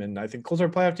playoff team, and I think Colts are a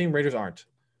playoff team. Raiders aren't.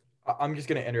 I'm just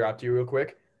going to interrupt you real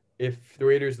quick. If the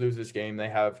Raiders lose this game, they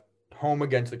have home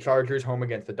against the Chargers, home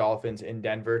against the Dolphins in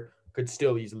Denver. Could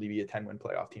still easily be a 10-win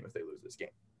playoff team if they lose this game.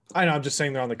 I know. I'm just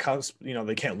saying they're on the cusp.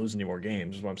 They can't lose any more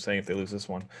games is what I'm saying if they lose this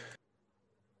one.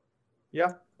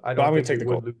 Yeah. I'm going to take the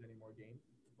Colts. Lose any more games.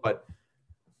 But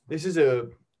this is a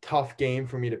tough game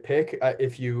for me to pick.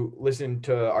 If you listened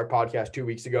to our podcast 2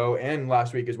 weeks ago and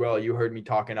last week as well, you heard me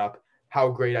talking up how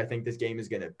great I think this game is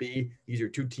going to be. These are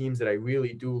two teams that I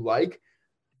really do like.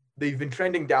 They've been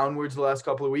trending downwards the last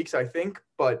couple of weeks, I think,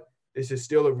 but this is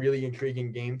still a really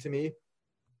intriguing game to me.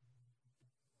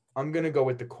 I'm going to go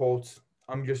with the Colts.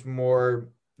 I'm just more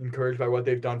encouraged by what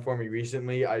they've done for me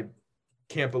recently. I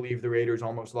can't believe the Raiders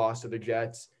almost lost to the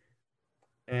Jets.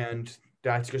 And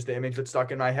that's just the image that's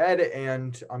stuck in my head,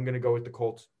 and I'm going to go with the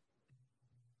Colts.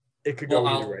 It could go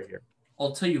either way here.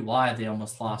 I'll tell you why they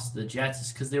almost lost to the Jets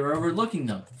is because they were overlooking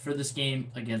them for this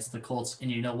game against the Colts.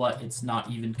 And you know what? It's not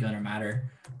even going to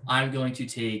matter. I'm going to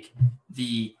take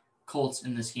the Colts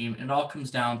in this game. And it all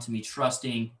comes down to me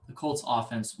trusting the Colts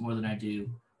offense more than I do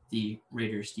the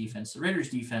Raiders defense. The Raiders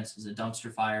defense is a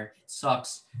dumpster fire. It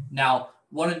sucks. Now,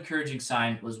 one encouraging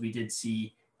sign was we did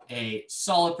see a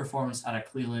solid performance out of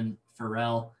Cleveland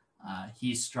Farrell.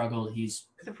 He's struggled. Is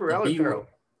it Farrell or Farrell?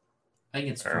 I think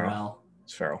it's Farrell.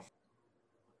 It's Farrell.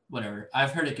 Whatever.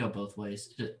 I've heard it go both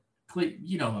ways.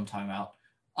 You know what I'm talking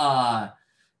about.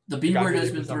 The B word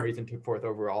has been for some reason took 4th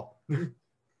overall.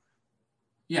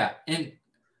 Yeah, and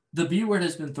the B word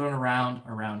has been thrown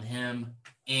around him,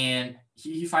 and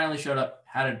he finally showed up,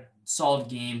 had a solid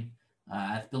game.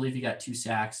 I believe he got 2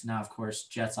 sacks. Now, of course,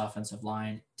 Jets offensive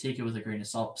line, take it with a grain of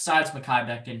salt. Besides Mekhi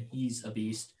Becton, he's a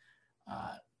beast.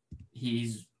 I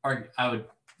would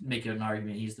make an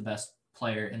argument he's the best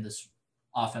player in this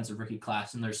offensive rookie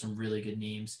class, and there's some really good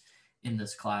names in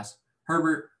this class.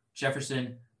 Herbert,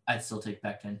 Jefferson, I'd still take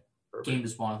Becton. Game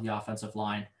just won the offensive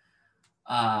line.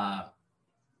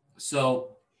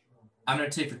 So I'm going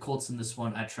to take the Colts in this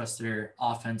one. I trust their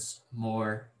offense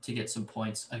more to get some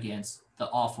points against the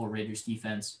awful Raiders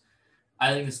defense.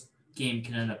 I think this game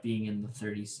can end up being in the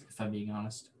 30s, if I'm being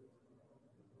honest.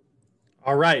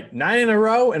 All right, 9 in a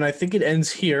row, and I think it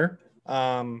ends here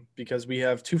because we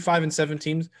have 2 5-7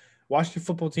 teams. Washington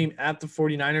football team at the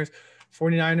 49ers.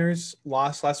 49ers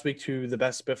lost last week to the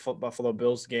best Buffalo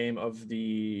Bills game of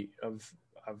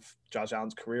Josh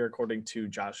Allen's career, according to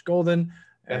Josh Golden.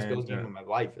 Best Bills game of my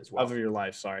life as well. Of your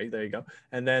life, sorry. There you go.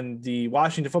 And then the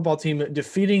Washington football team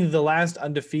defeating the last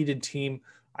undefeated team.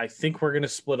 I think we're going to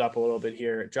split up a little bit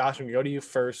here. Josh, I'm going to go to you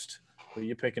first. Who are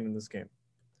you picking in this game?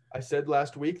 I said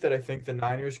last week that I think the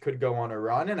Niners could go on a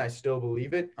run, and I still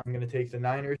believe it. I'm going to take the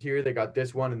Niners here. They got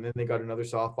this one, and then they got another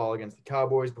softball against the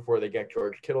Cowboys before they get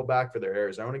George Kittle back for their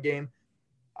Arizona game.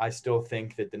 I still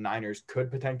think that the Niners could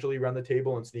potentially run the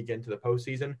table and sneak into the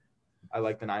postseason. I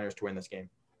like the Niners to win this game.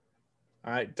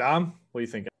 All right, Dom, what are you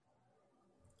thinking?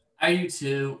 I do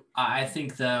too. I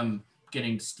think them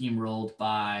getting steamrolled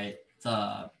by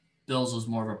the Bills was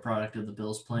more of a product of the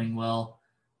Bills playing well.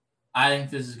 I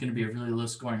think this is going to be a really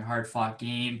low-scoring, hard-fought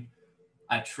game.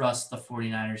 I trust the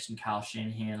 49ers and Kyle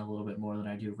Shanahan a little bit more than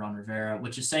I do Ron Rivera,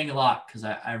 which is saying a lot because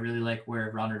I really like where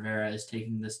Ron Rivera is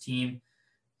taking this team.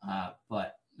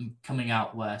 But coming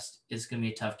out west, it's going to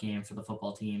be a tough game for the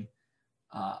football team.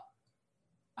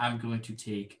 I'm going to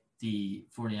take the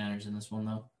 49ers in this one,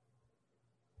 though.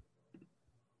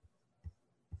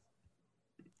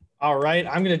 All right,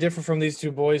 I'm going to differ from these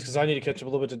two boys because I need to catch up a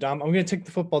little bit to Dom. I'm going to take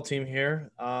the football team here.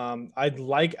 I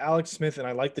like Alex Smith, and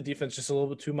I like the defense just a little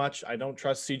bit too much. I don't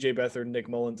trust C.J. Beathard and Nick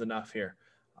Mullins enough here.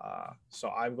 So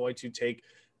I'm going to take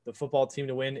the football team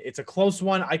to win. It's a close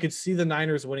one. I could see the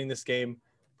Niners winning this game,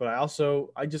 but I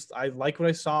like what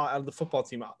I saw out of the football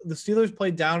team. The Steelers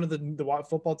played down to the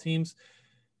football team's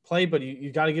play, but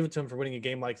you got to give it to them for winning a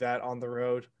game like that on the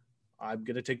road. I'm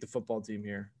going to take the football team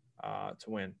here to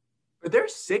win. Are there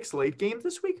 6 late games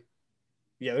this week?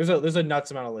 Yeah, there's a nuts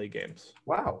amount of late games.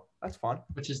 Wow, that's fun.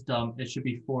 Which is dumb. It should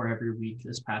be 4 every week.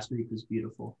 This past week was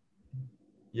beautiful.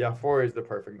 Yeah, 4 is the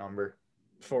perfect number.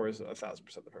 4 is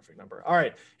 1,000% the perfect number. All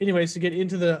right. Anyways, to get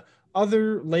into the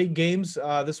other late games,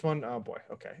 this one, oh boy,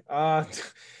 okay.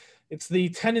 It's the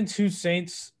 10-2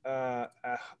 Saints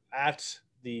at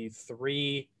the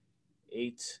 3-8-1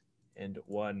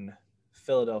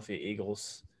 Philadelphia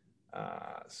Eagles.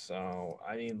 So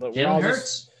I mean, look, we're Jalen all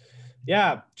Hurts.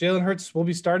 yeah, Jalen Hurts will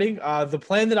be starting. The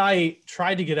plan that I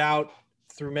tried to get out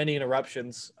through many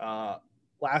interruptions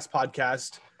last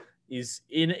podcast is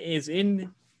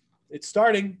in. It's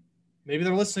starting. Maybe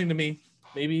they're listening to me.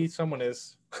 Maybe someone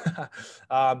is.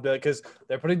 Because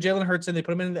they're putting Jalen Hurts in. They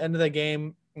put him in at the end of that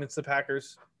game against the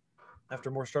Packers after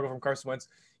more struggle from Carson Wentz.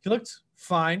 He looked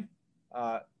fine.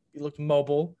 He looked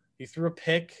mobile. He threw a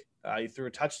pick. He threw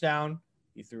a touchdown.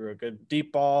 He threw a good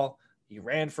deep ball. He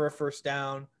ran for a first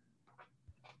down.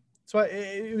 So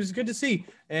it was good to see.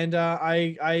 And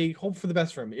I hope for the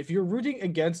best for him. If you're rooting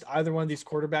against either one of these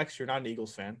quarterbacks, you're not an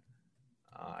Eagles fan.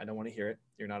 I don't want to hear it.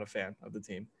 You're not a fan of the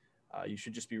team. You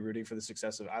should just be rooting for the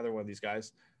success of either one of these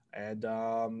guys. And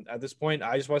at this point,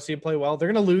 I just want to see him play well.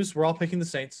 They're going to lose. We're all picking the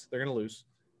Saints. They're going to lose,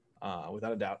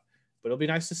 without a doubt. But it'll be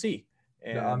nice to see.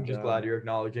 And I'm just glad you're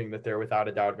acknowledging that they're without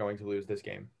a doubt going to lose this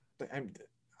game.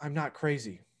 I'm not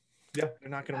crazy. Yeah, they're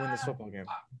not going to win this football game.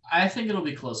 I think it'll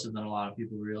be closer than a lot of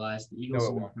people realize. The Eagles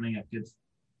have been putting up good.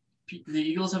 The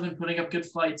Eagles have been putting up good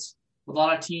fights with a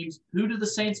lot of teams. Who do the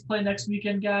Saints play next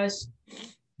weekend, guys?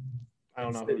 I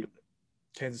don't know.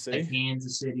 Kansas City? The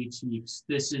Kansas City Chiefs.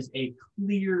 This is a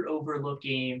clear overlook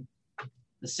game.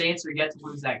 The Saints are yet to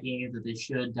lose that game that they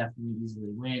should definitely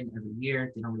easily win every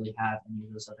year. They don't really have any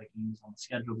of those other games on the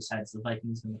schedule besides the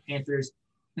Vikings and the Panthers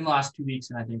in the last 2 weeks,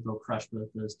 and I think they'll crush both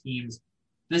those teams.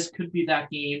 This could be that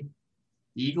game.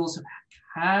 The Eagles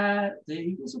have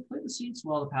played the Saints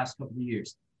well the past couple of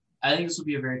years. I think this will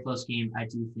be a very close game. I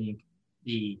do think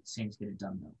the Saints get it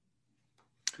done, though.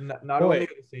 Not only are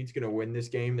the Saints going to win this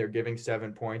game, they're giving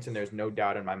 7 points, and there's no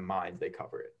doubt in my mind they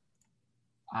cover it.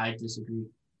 I disagree.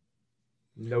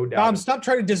 No doubt. Tom, stop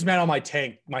trying to dismantle my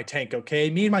tank, okay?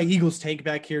 Me and my Eagles tank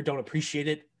back here don't appreciate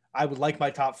it. I would like my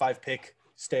top 5 pick.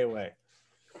 Stay away.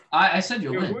 I said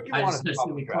you'll win. I just said it's going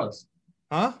to be close.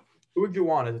 Huh? Who would you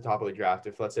want at the top of the draft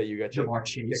if, let's say, you got Jamar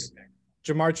Chase?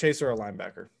 Jamar Chase or a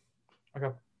linebacker.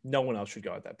 Okay. No one else should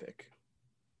go at that pick.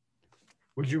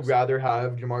 Would you rather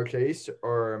have Jamar Chase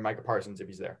or Micah Parsons if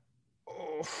he's there?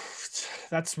 Oh,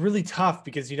 that's really tough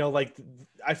because,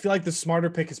 I feel like the smarter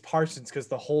pick is Parsons because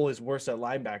the hole is worse at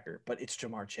linebacker, but it's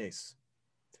Jamar Chase.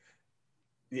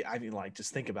 Yeah, I mean,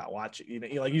 just think about watching.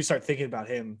 You start thinking about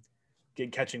him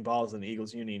catching balls in the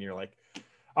Eagles uni, and you're like,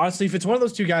 honestly, if it's one of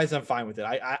those two guys, I'm fine with it.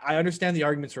 I understand the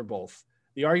arguments for both.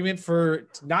 The argument for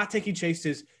not taking Chase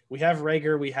is we have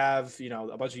Rager, we have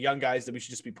a bunch of young guys that we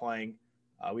should just be playing.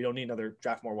 We don't need another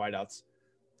draft more wideouts.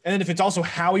 And then if it's also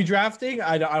Howie drafting,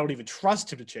 I don't even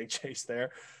trust him to take Chase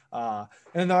there. And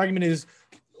then the argument is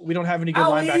we don't have any good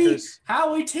linebackers.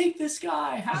 Howie, take this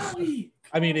guy. Howie.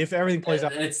 I mean, if everything plays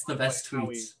out, it's the best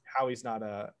tweets. Howie's not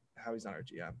our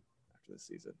GM after this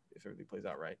season if everything plays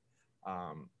out right.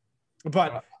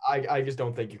 But I just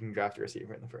don't think you can draft a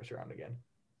receiver in the first round again.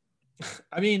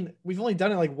 I mean, we've only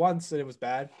done it once and it was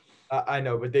bad. I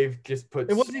know, but they've just put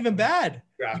it wasn't even bad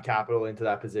draft capital into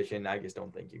that position. I just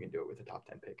don't think you can do it with a top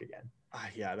 10 pick again.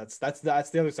 Yeah, that's the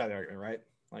other side of the argument,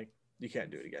 right? You can't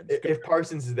do it again. If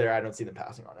Parsons is there, I don't see them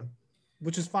passing on him.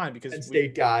 Which is fine because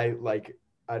State guy,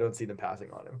 I don't see them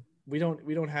passing on him. We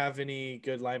don't have any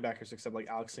good linebackers except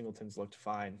Alex Singleton's looked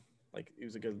fine. He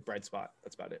was a good bright spot.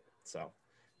 That's about it. So,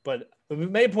 but the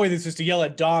main point is just to yell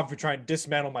at Dom for trying to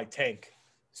dismantle my tank.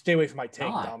 Stay away from my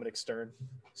tank, Dominic Stern.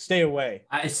 Stay away.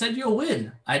 I said you'll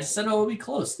win. I just said it will be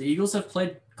close. The Eagles have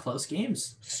played close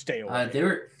games. Stay away. They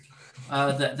were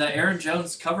the Aaron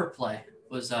Jones cover play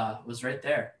was right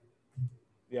there.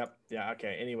 Yep. Yeah.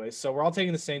 Okay. Anyways, so we're all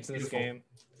taking the Saints in this game.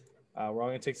 We're all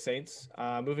going to take Saints.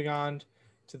 Moving on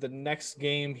to the next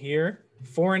game here.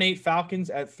 4-8 Falcons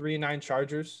at 3-9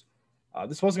 Chargers.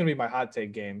 This was going to be my hot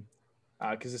take game.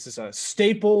 Because this is a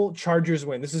staple Chargers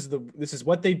win. This is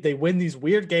what they win these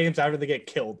weird games after they get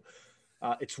killed.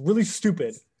 It's really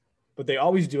stupid, but they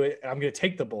always do it. And I'm going to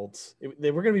take the Bolts. They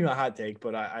were going to be my hot take,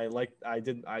 but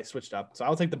I switched up. So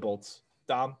I'll take the Bolts.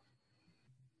 Dom?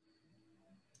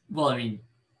 Well, I mean,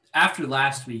 after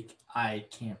last week, I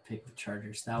can't pick the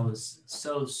Chargers. That was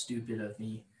so stupid of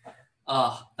me.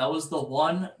 That was the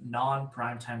one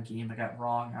non-primetime game I got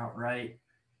wrong outright.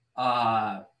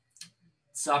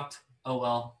 Sucked. Oh,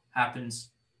 well, happens.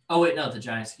 Oh, wait, no, the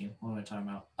Giants game. What am I talking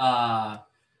about?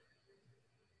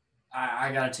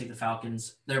 I got to take the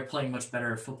Falcons. They're playing much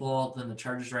better football than the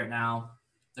Chargers right now.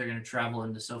 They're going to travel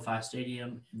into SoFi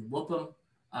Stadium and whoop them.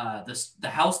 The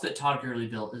house that Todd Gurley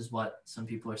built is what some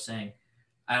people are saying.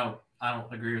 I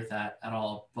don't agree with that at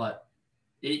all, but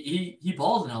he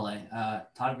balled in LA.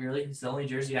 Todd Gurley, he's the only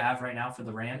jersey I have right now for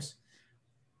the Rams.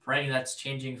 praying that's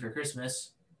changing for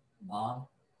Christmas, Mom.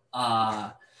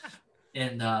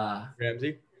 And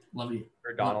Ramsey love you,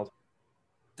 or Donald?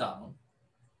 Donald.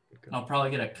 Good call. I'll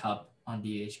probably get a cup on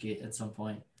DHgate at some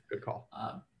point. Good call.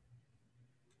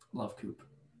 Love Coop.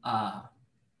 But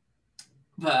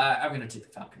I'm gonna take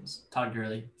the Falcons. Todd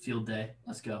Gurley, field day.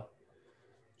 Let's go.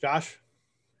 Josh?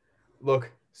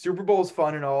 Look, Super Bowl is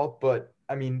fun and all, but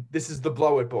I mean, this is the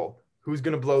blow it bowl. Who's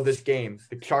going to blow this game?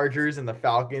 The Chargers and the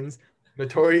Falcons,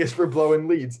 notorious for blowing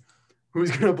leads. Who's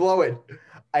going to blow it?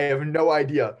 I have no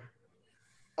idea.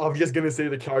 I'm just going to say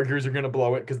the Chargers are going to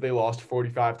blow it because they lost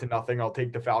 45-0. I'll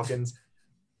take the Falcons.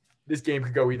 This game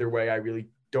could go either way. I really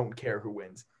don't care who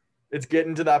wins. It's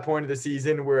getting to that point of the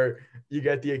season where you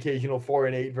get the occasional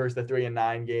 4-8 versus the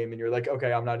 3-9 game, and you're like,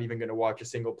 okay, I'm not even going to watch a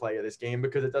single play of this game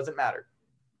because it doesn't matter.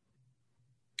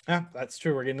 Yeah, that's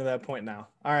true. We're getting to that point now.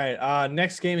 All right.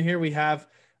 Next game here we have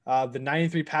the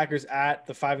 93 Packers at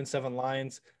the 5-7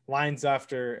 Lions. Lions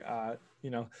after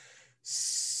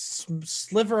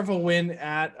sliver of a win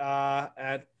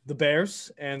at the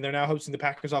Bears, and they're now hosting the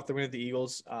Packers off the win at the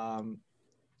Eagles. I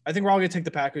think we're all gonna take the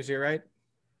Packers here, right?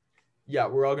 Yeah,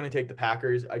 we're all gonna take the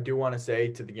Packers. I do want to say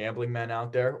to the gambling men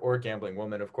out there, or gambling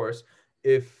women, of course,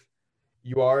 if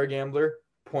you are a gambler,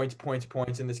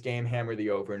 points in this game, hammer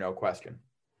the over, no question.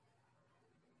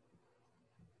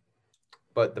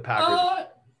 But the Packers.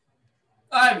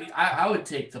 I would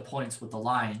take the points with the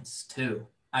Lions too.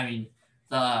 I mean,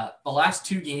 the last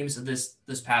two games of this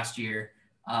past year,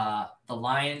 the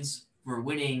Lions were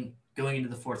winning going into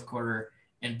the fourth quarter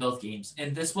in both games,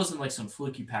 and this wasn't like some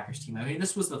fluky Packers team. I mean,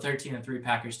 this was the 13-3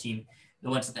 Packers team that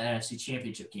went to the NFC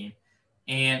Championship game,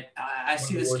 and I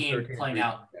see this game playing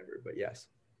out. Ever, but yes,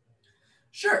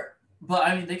 sure, but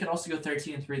I mean, they could also go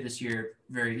 13-3 this year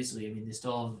very easily. I mean, they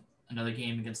still have another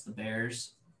game against the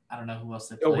Bears. I don't know who else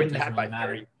they play. They'll win that by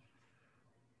 30.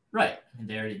 Right. I mean,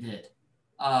 they already did.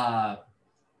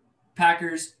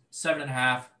 Packers,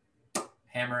 7.5.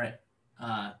 Hammer it.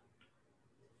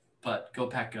 But go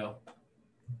Pack, go.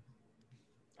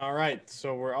 All right.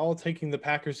 So we're all taking the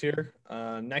Packers here.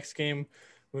 Next game,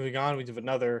 moving on, we have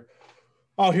another.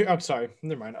 Oh, here. I'm sorry.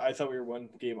 Never mind. I thought we were one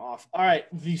game off. All right.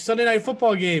 The Sunday Night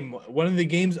Football game, one of the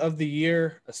games of the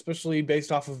year, especially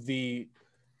based off of the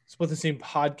Split the Same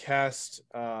podcast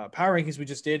power rankings we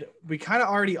just did. We kind of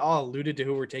already all alluded to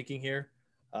who we're taking here,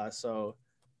 so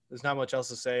there's not much else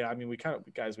to say. I mean, we kind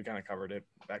of covered it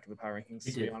back in the power rankings,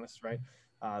 to be honest, right?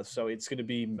 So it's going to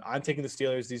be I'm taking the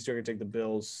Steelers. These two are going to take the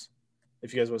Bills.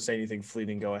 If you guys want to say anything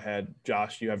fleeting, go ahead.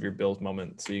 Josh, you have your Bills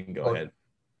moment, so you can go ahead.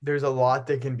 There's a lot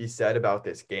that can be said about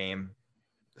this game.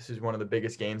 This is one of the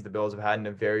biggest games the Bills have had in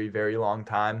a very, very long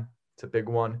time. It's a big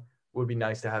one. Would be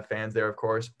nice to have fans there, of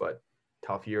course, but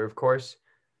tough year, of course.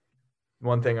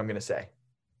 One thing I'm going to say,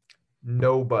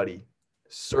 nobody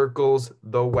circles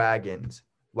the wagons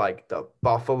like the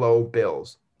Buffalo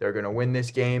Bills. They're going to win this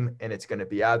game, and it's going to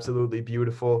be absolutely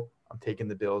beautiful. I'm taking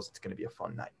the Bills. It's going to be a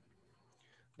fun night.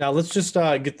 Now, let's just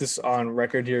get this on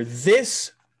record here.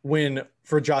 This win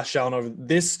for Josh Allen over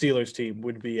this Steelers team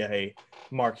would be a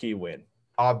marquee win.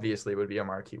 Obviously, it would be a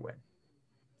marquee win.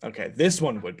 Okay, this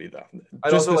one would be though.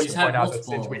 I'd also like to point out that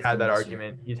since we had that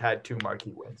argument, he's had 2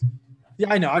 marquee wins.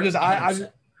 Yeah, I know.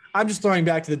 I'm just throwing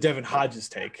back to the Devin Hodges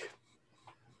take.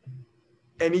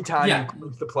 Anytime you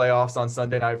clinch the playoffs on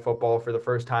Sunday Night Football for the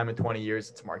first time in 20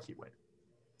 years, it's a marquee win.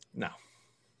 No,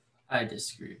 I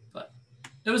disagree, but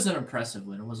it was an impressive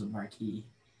win. It wasn't marquee.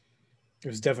 It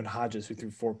was Devin Hodges who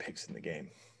threw 4 picks in the game.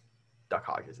 Duck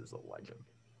Hodges is a legend.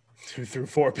 Who threw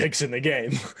 4 picks in the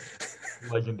game.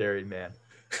 Legendary man.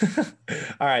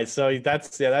 All right, so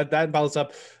that balance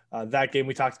up that game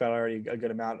we talked about already a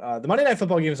good amount. The Monday Night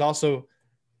Football game is also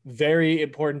very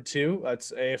important too.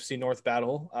 It's AFC North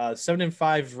battle.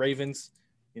 7-5 Ravens.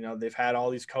 You know, they've had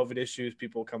all these COVID issues,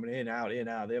 people coming in, out. They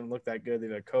haven't looked that good. They've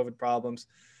had COVID problems.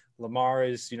 Lamar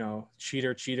is,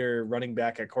 cheater, running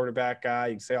back at quarterback guy.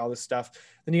 You can say all this stuff.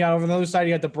 Then you got over on the other side,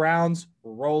 you got the Browns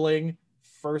rolling.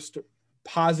 First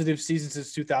positive season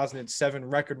since 2007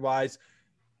 record-wise.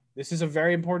 This is a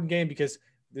very important game because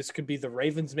this could be the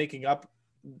Ravens making up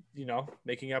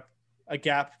a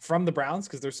gap from the Browns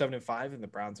because they're 7-5 and the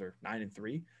Browns are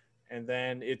 9-3. And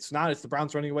then it's the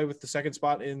Browns running away with the second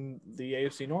spot in the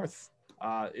AFC North.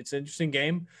 It's an interesting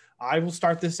game. I will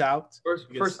start this out.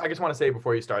 First, I just want to say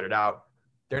before you start it out,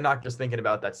 they're not just thinking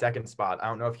about that second spot. I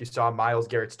don't know if you saw Myles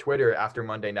Garrett's Twitter after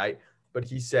Monday night, but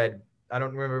he said, I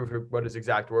don't remember what his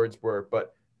exact words were,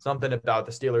 but something about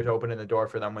the Steelers opening the door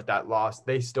for them with that loss.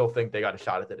 They still think they got a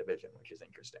shot at the division, which is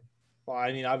interesting. Well,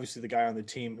 I mean, obviously the guy on the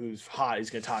team who's hot is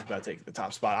going to talk about taking the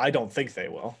top spot. I don't think they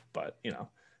will, but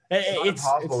it's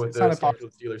impossible with the schedule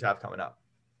the Steelers have coming up.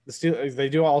 the Steelers, they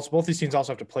do also, both these teams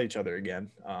also have to play each other again.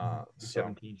 So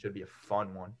 17 should be a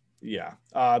fun one. yeah.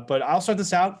 But I'll start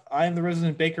this out. I am the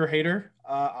resident Baker hater.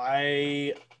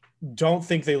 I don't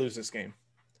think they lose this game.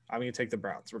 I'm going to take the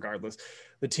Browns regardless.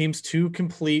 The team's too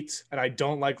complete, and I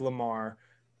don't like Lamar.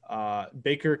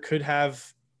 Baker could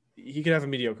have a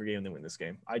mediocre game and they win this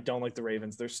game. I don't like the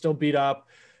Ravens. They're still beat up.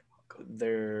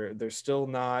 They're still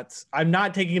not. I'm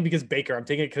not taking it because Baker. I'm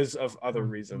taking it because of other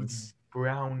reasons.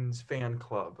 Browns fan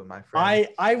club, my friend.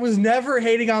 I was never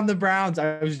hating on the Browns.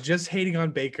 I was just hating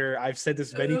on Baker. I've said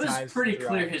this many times. It was pretty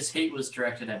clear his hate was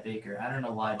directed at Baker. I don't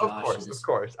know why Josh Of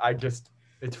course.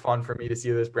 It's fun for me to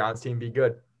see this Browns team be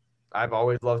good. I've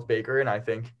always loved Baker, and I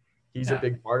think he's a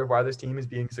big part of why this team is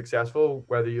being successful,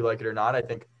 whether you like it or not. I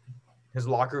think his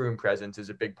locker room presence is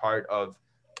a big part of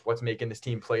what's making this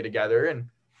team play together. And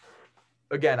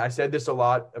again, I said this a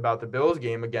lot about the Bills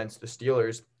game against the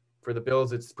Steelers. For the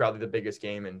Bills, it's probably the biggest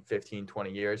game in 15,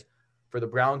 20 years. For the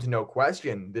Browns, no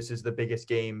question, this is the biggest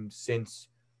game since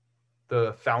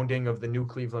the founding of the new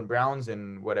Cleveland Browns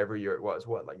in whatever year it was,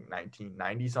 like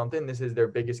 1990 something. This is their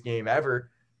biggest game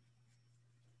ever.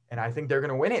 And I think they're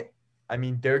going to win it. I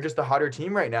mean, they're just the hotter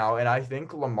team right now. And I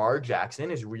think Lamar Jackson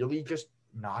is really just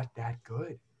not that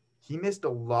good. He missed a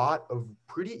lot of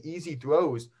pretty easy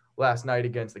throws last night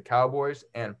against the Cowboys.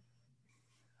 And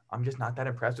I'm just not that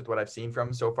impressed with what I've seen from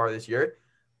him so far this year.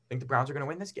 I think the Browns are going to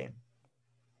win this game.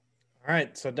 All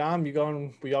right. So, Dom,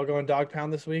 we all going dog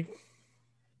pound this week?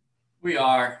 We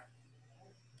are.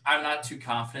 I'm not too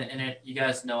confident in it. You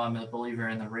guys know I'm a believer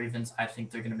in the Ravens. I think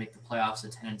they're going to make the playoffs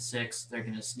at 10-6. They're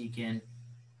going to sneak in.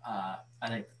 I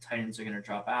think the Titans are going to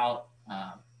drop out.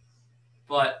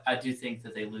 But I do think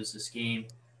that they lose this game.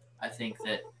 I think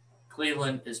that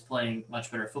Cleveland is playing much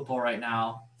better football right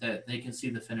now, that they can see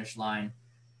the finish line.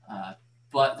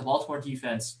 But the Baltimore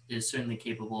defense is certainly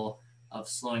capable of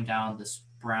slowing down this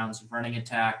Browns running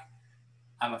attack.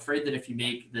 I'm afraid that if you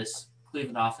make this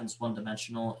Cleveland offense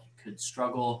one-dimensional, it could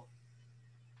struggle.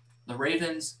 The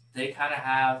Ravens, they kind of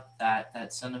have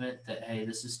that sentiment that, hey,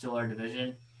 this is still our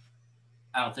division.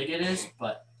 I don't think it is,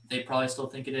 but they probably still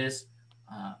think it is.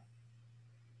 I'm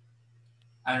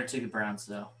going to take the Browns,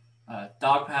 though.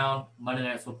 Dog pound, Monday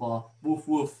Night Football, woof,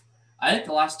 woof. I think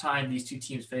the last time these two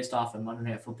teams faced off in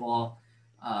Monday Night Football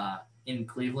in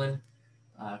Cleveland,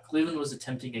 Cleveland was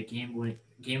attempting a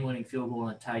game-winning field goal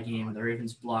in a tie game. The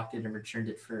Ravens blocked it and returned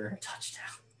it for a touchdown.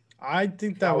 I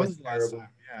think that was terrible.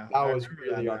 Yeah, that was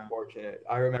really unfortunate.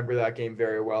 I remember that game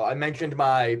very well. I mentioned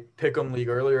my Pick'em League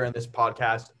earlier in this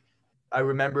podcast. I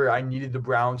remember I needed the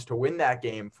Browns to win that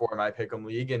game for my Pick'em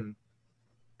League, and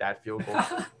that field goal.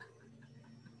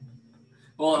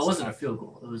 Well, it wasn't a field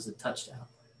goal. It was a touchdown.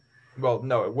 Well,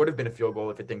 no, it would have been a field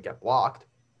goal if it didn't get blocked.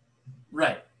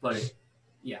 Right, but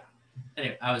yeah.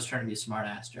 Anyway, I was trying to be a smart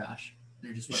ass, Josh.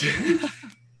 You're just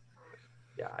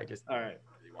Yeah, I just all right.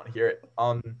 really want to hear it.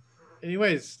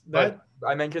 Anyways,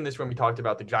 I mentioned this when we talked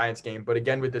about the Giants game, but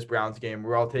again with this Browns game,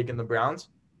 we're all taking the Browns.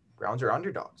 Browns are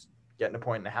underdogs, getting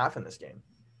 1.5 in this game.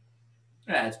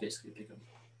 Yeah, it's basically a pick 'em.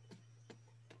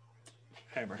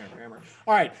 Hammer.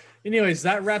 All right. Anyways,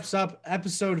 that wraps up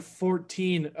episode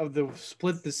 14 of the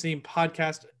Split the Seam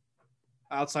podcast.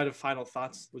 Outside of final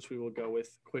thoughts, which we will go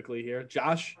with quickly here.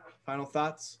 Josh, final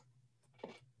thoughts?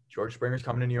 George Springer's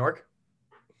coming to New York.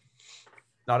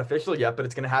 Not official yet, but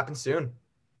it's going to happen soon.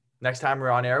 Next time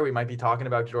we're on air, we might be talking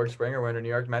about George Springer wearing a New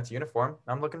York Mets uniform.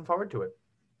 I'm looking forward to it.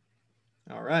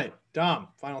 All right. Dom,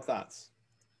 final thoughts.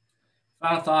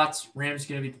 Final thoughts. Rams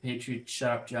going to beat the Patriots. Shut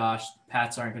up, Josh.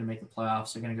 Pats aren't going to make the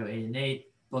playoffs. They're going to go 8-8.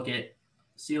 Book it.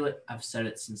 Seal it. I've said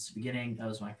it since the beginning. That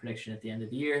was my prediction at the end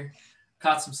of the year.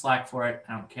 Caught some slack for it.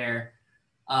 I don't care.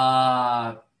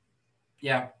 Yeah,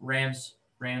 Rams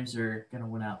are going to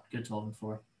win out. Good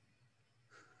 12-4.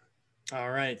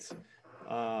 All right.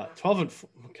 12-4.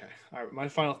 Okay. All right. My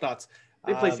final thoughts.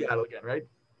 They play Seattle again, right?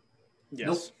 Yes.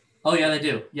 Nope. Oh, yeah, they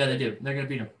do. They're going to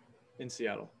beat them. In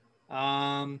Seattle.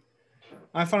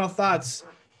 My final thoughts.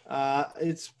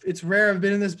 It's rare I've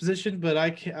been in this position, but I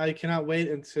cannot wait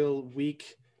until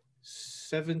week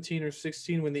 17 or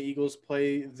 16 when the Eagles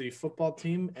play the football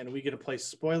team, and we get to play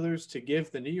spoilers to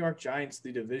give the New York Giants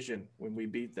the division when we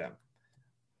beat them.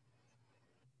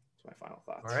 That's my final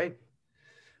thoughts.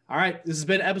 All right. This has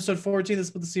been episode 14 of the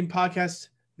Split the Seam podcast.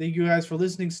 Thank you guys for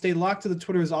listening. Stay locked to the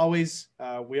Twitter as always.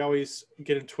 We always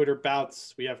get in Twitter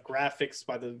bouts. We have graphics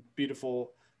by the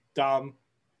beautiful Dom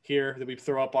here that we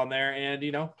throw up on there, and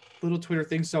little Twitter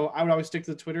things. So I would always stick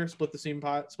to the Twitter, Split the Seam,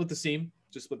 no Split the Seam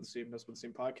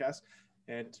podcast.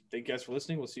 And thank you guys for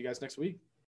listening. We'll see you guys next week.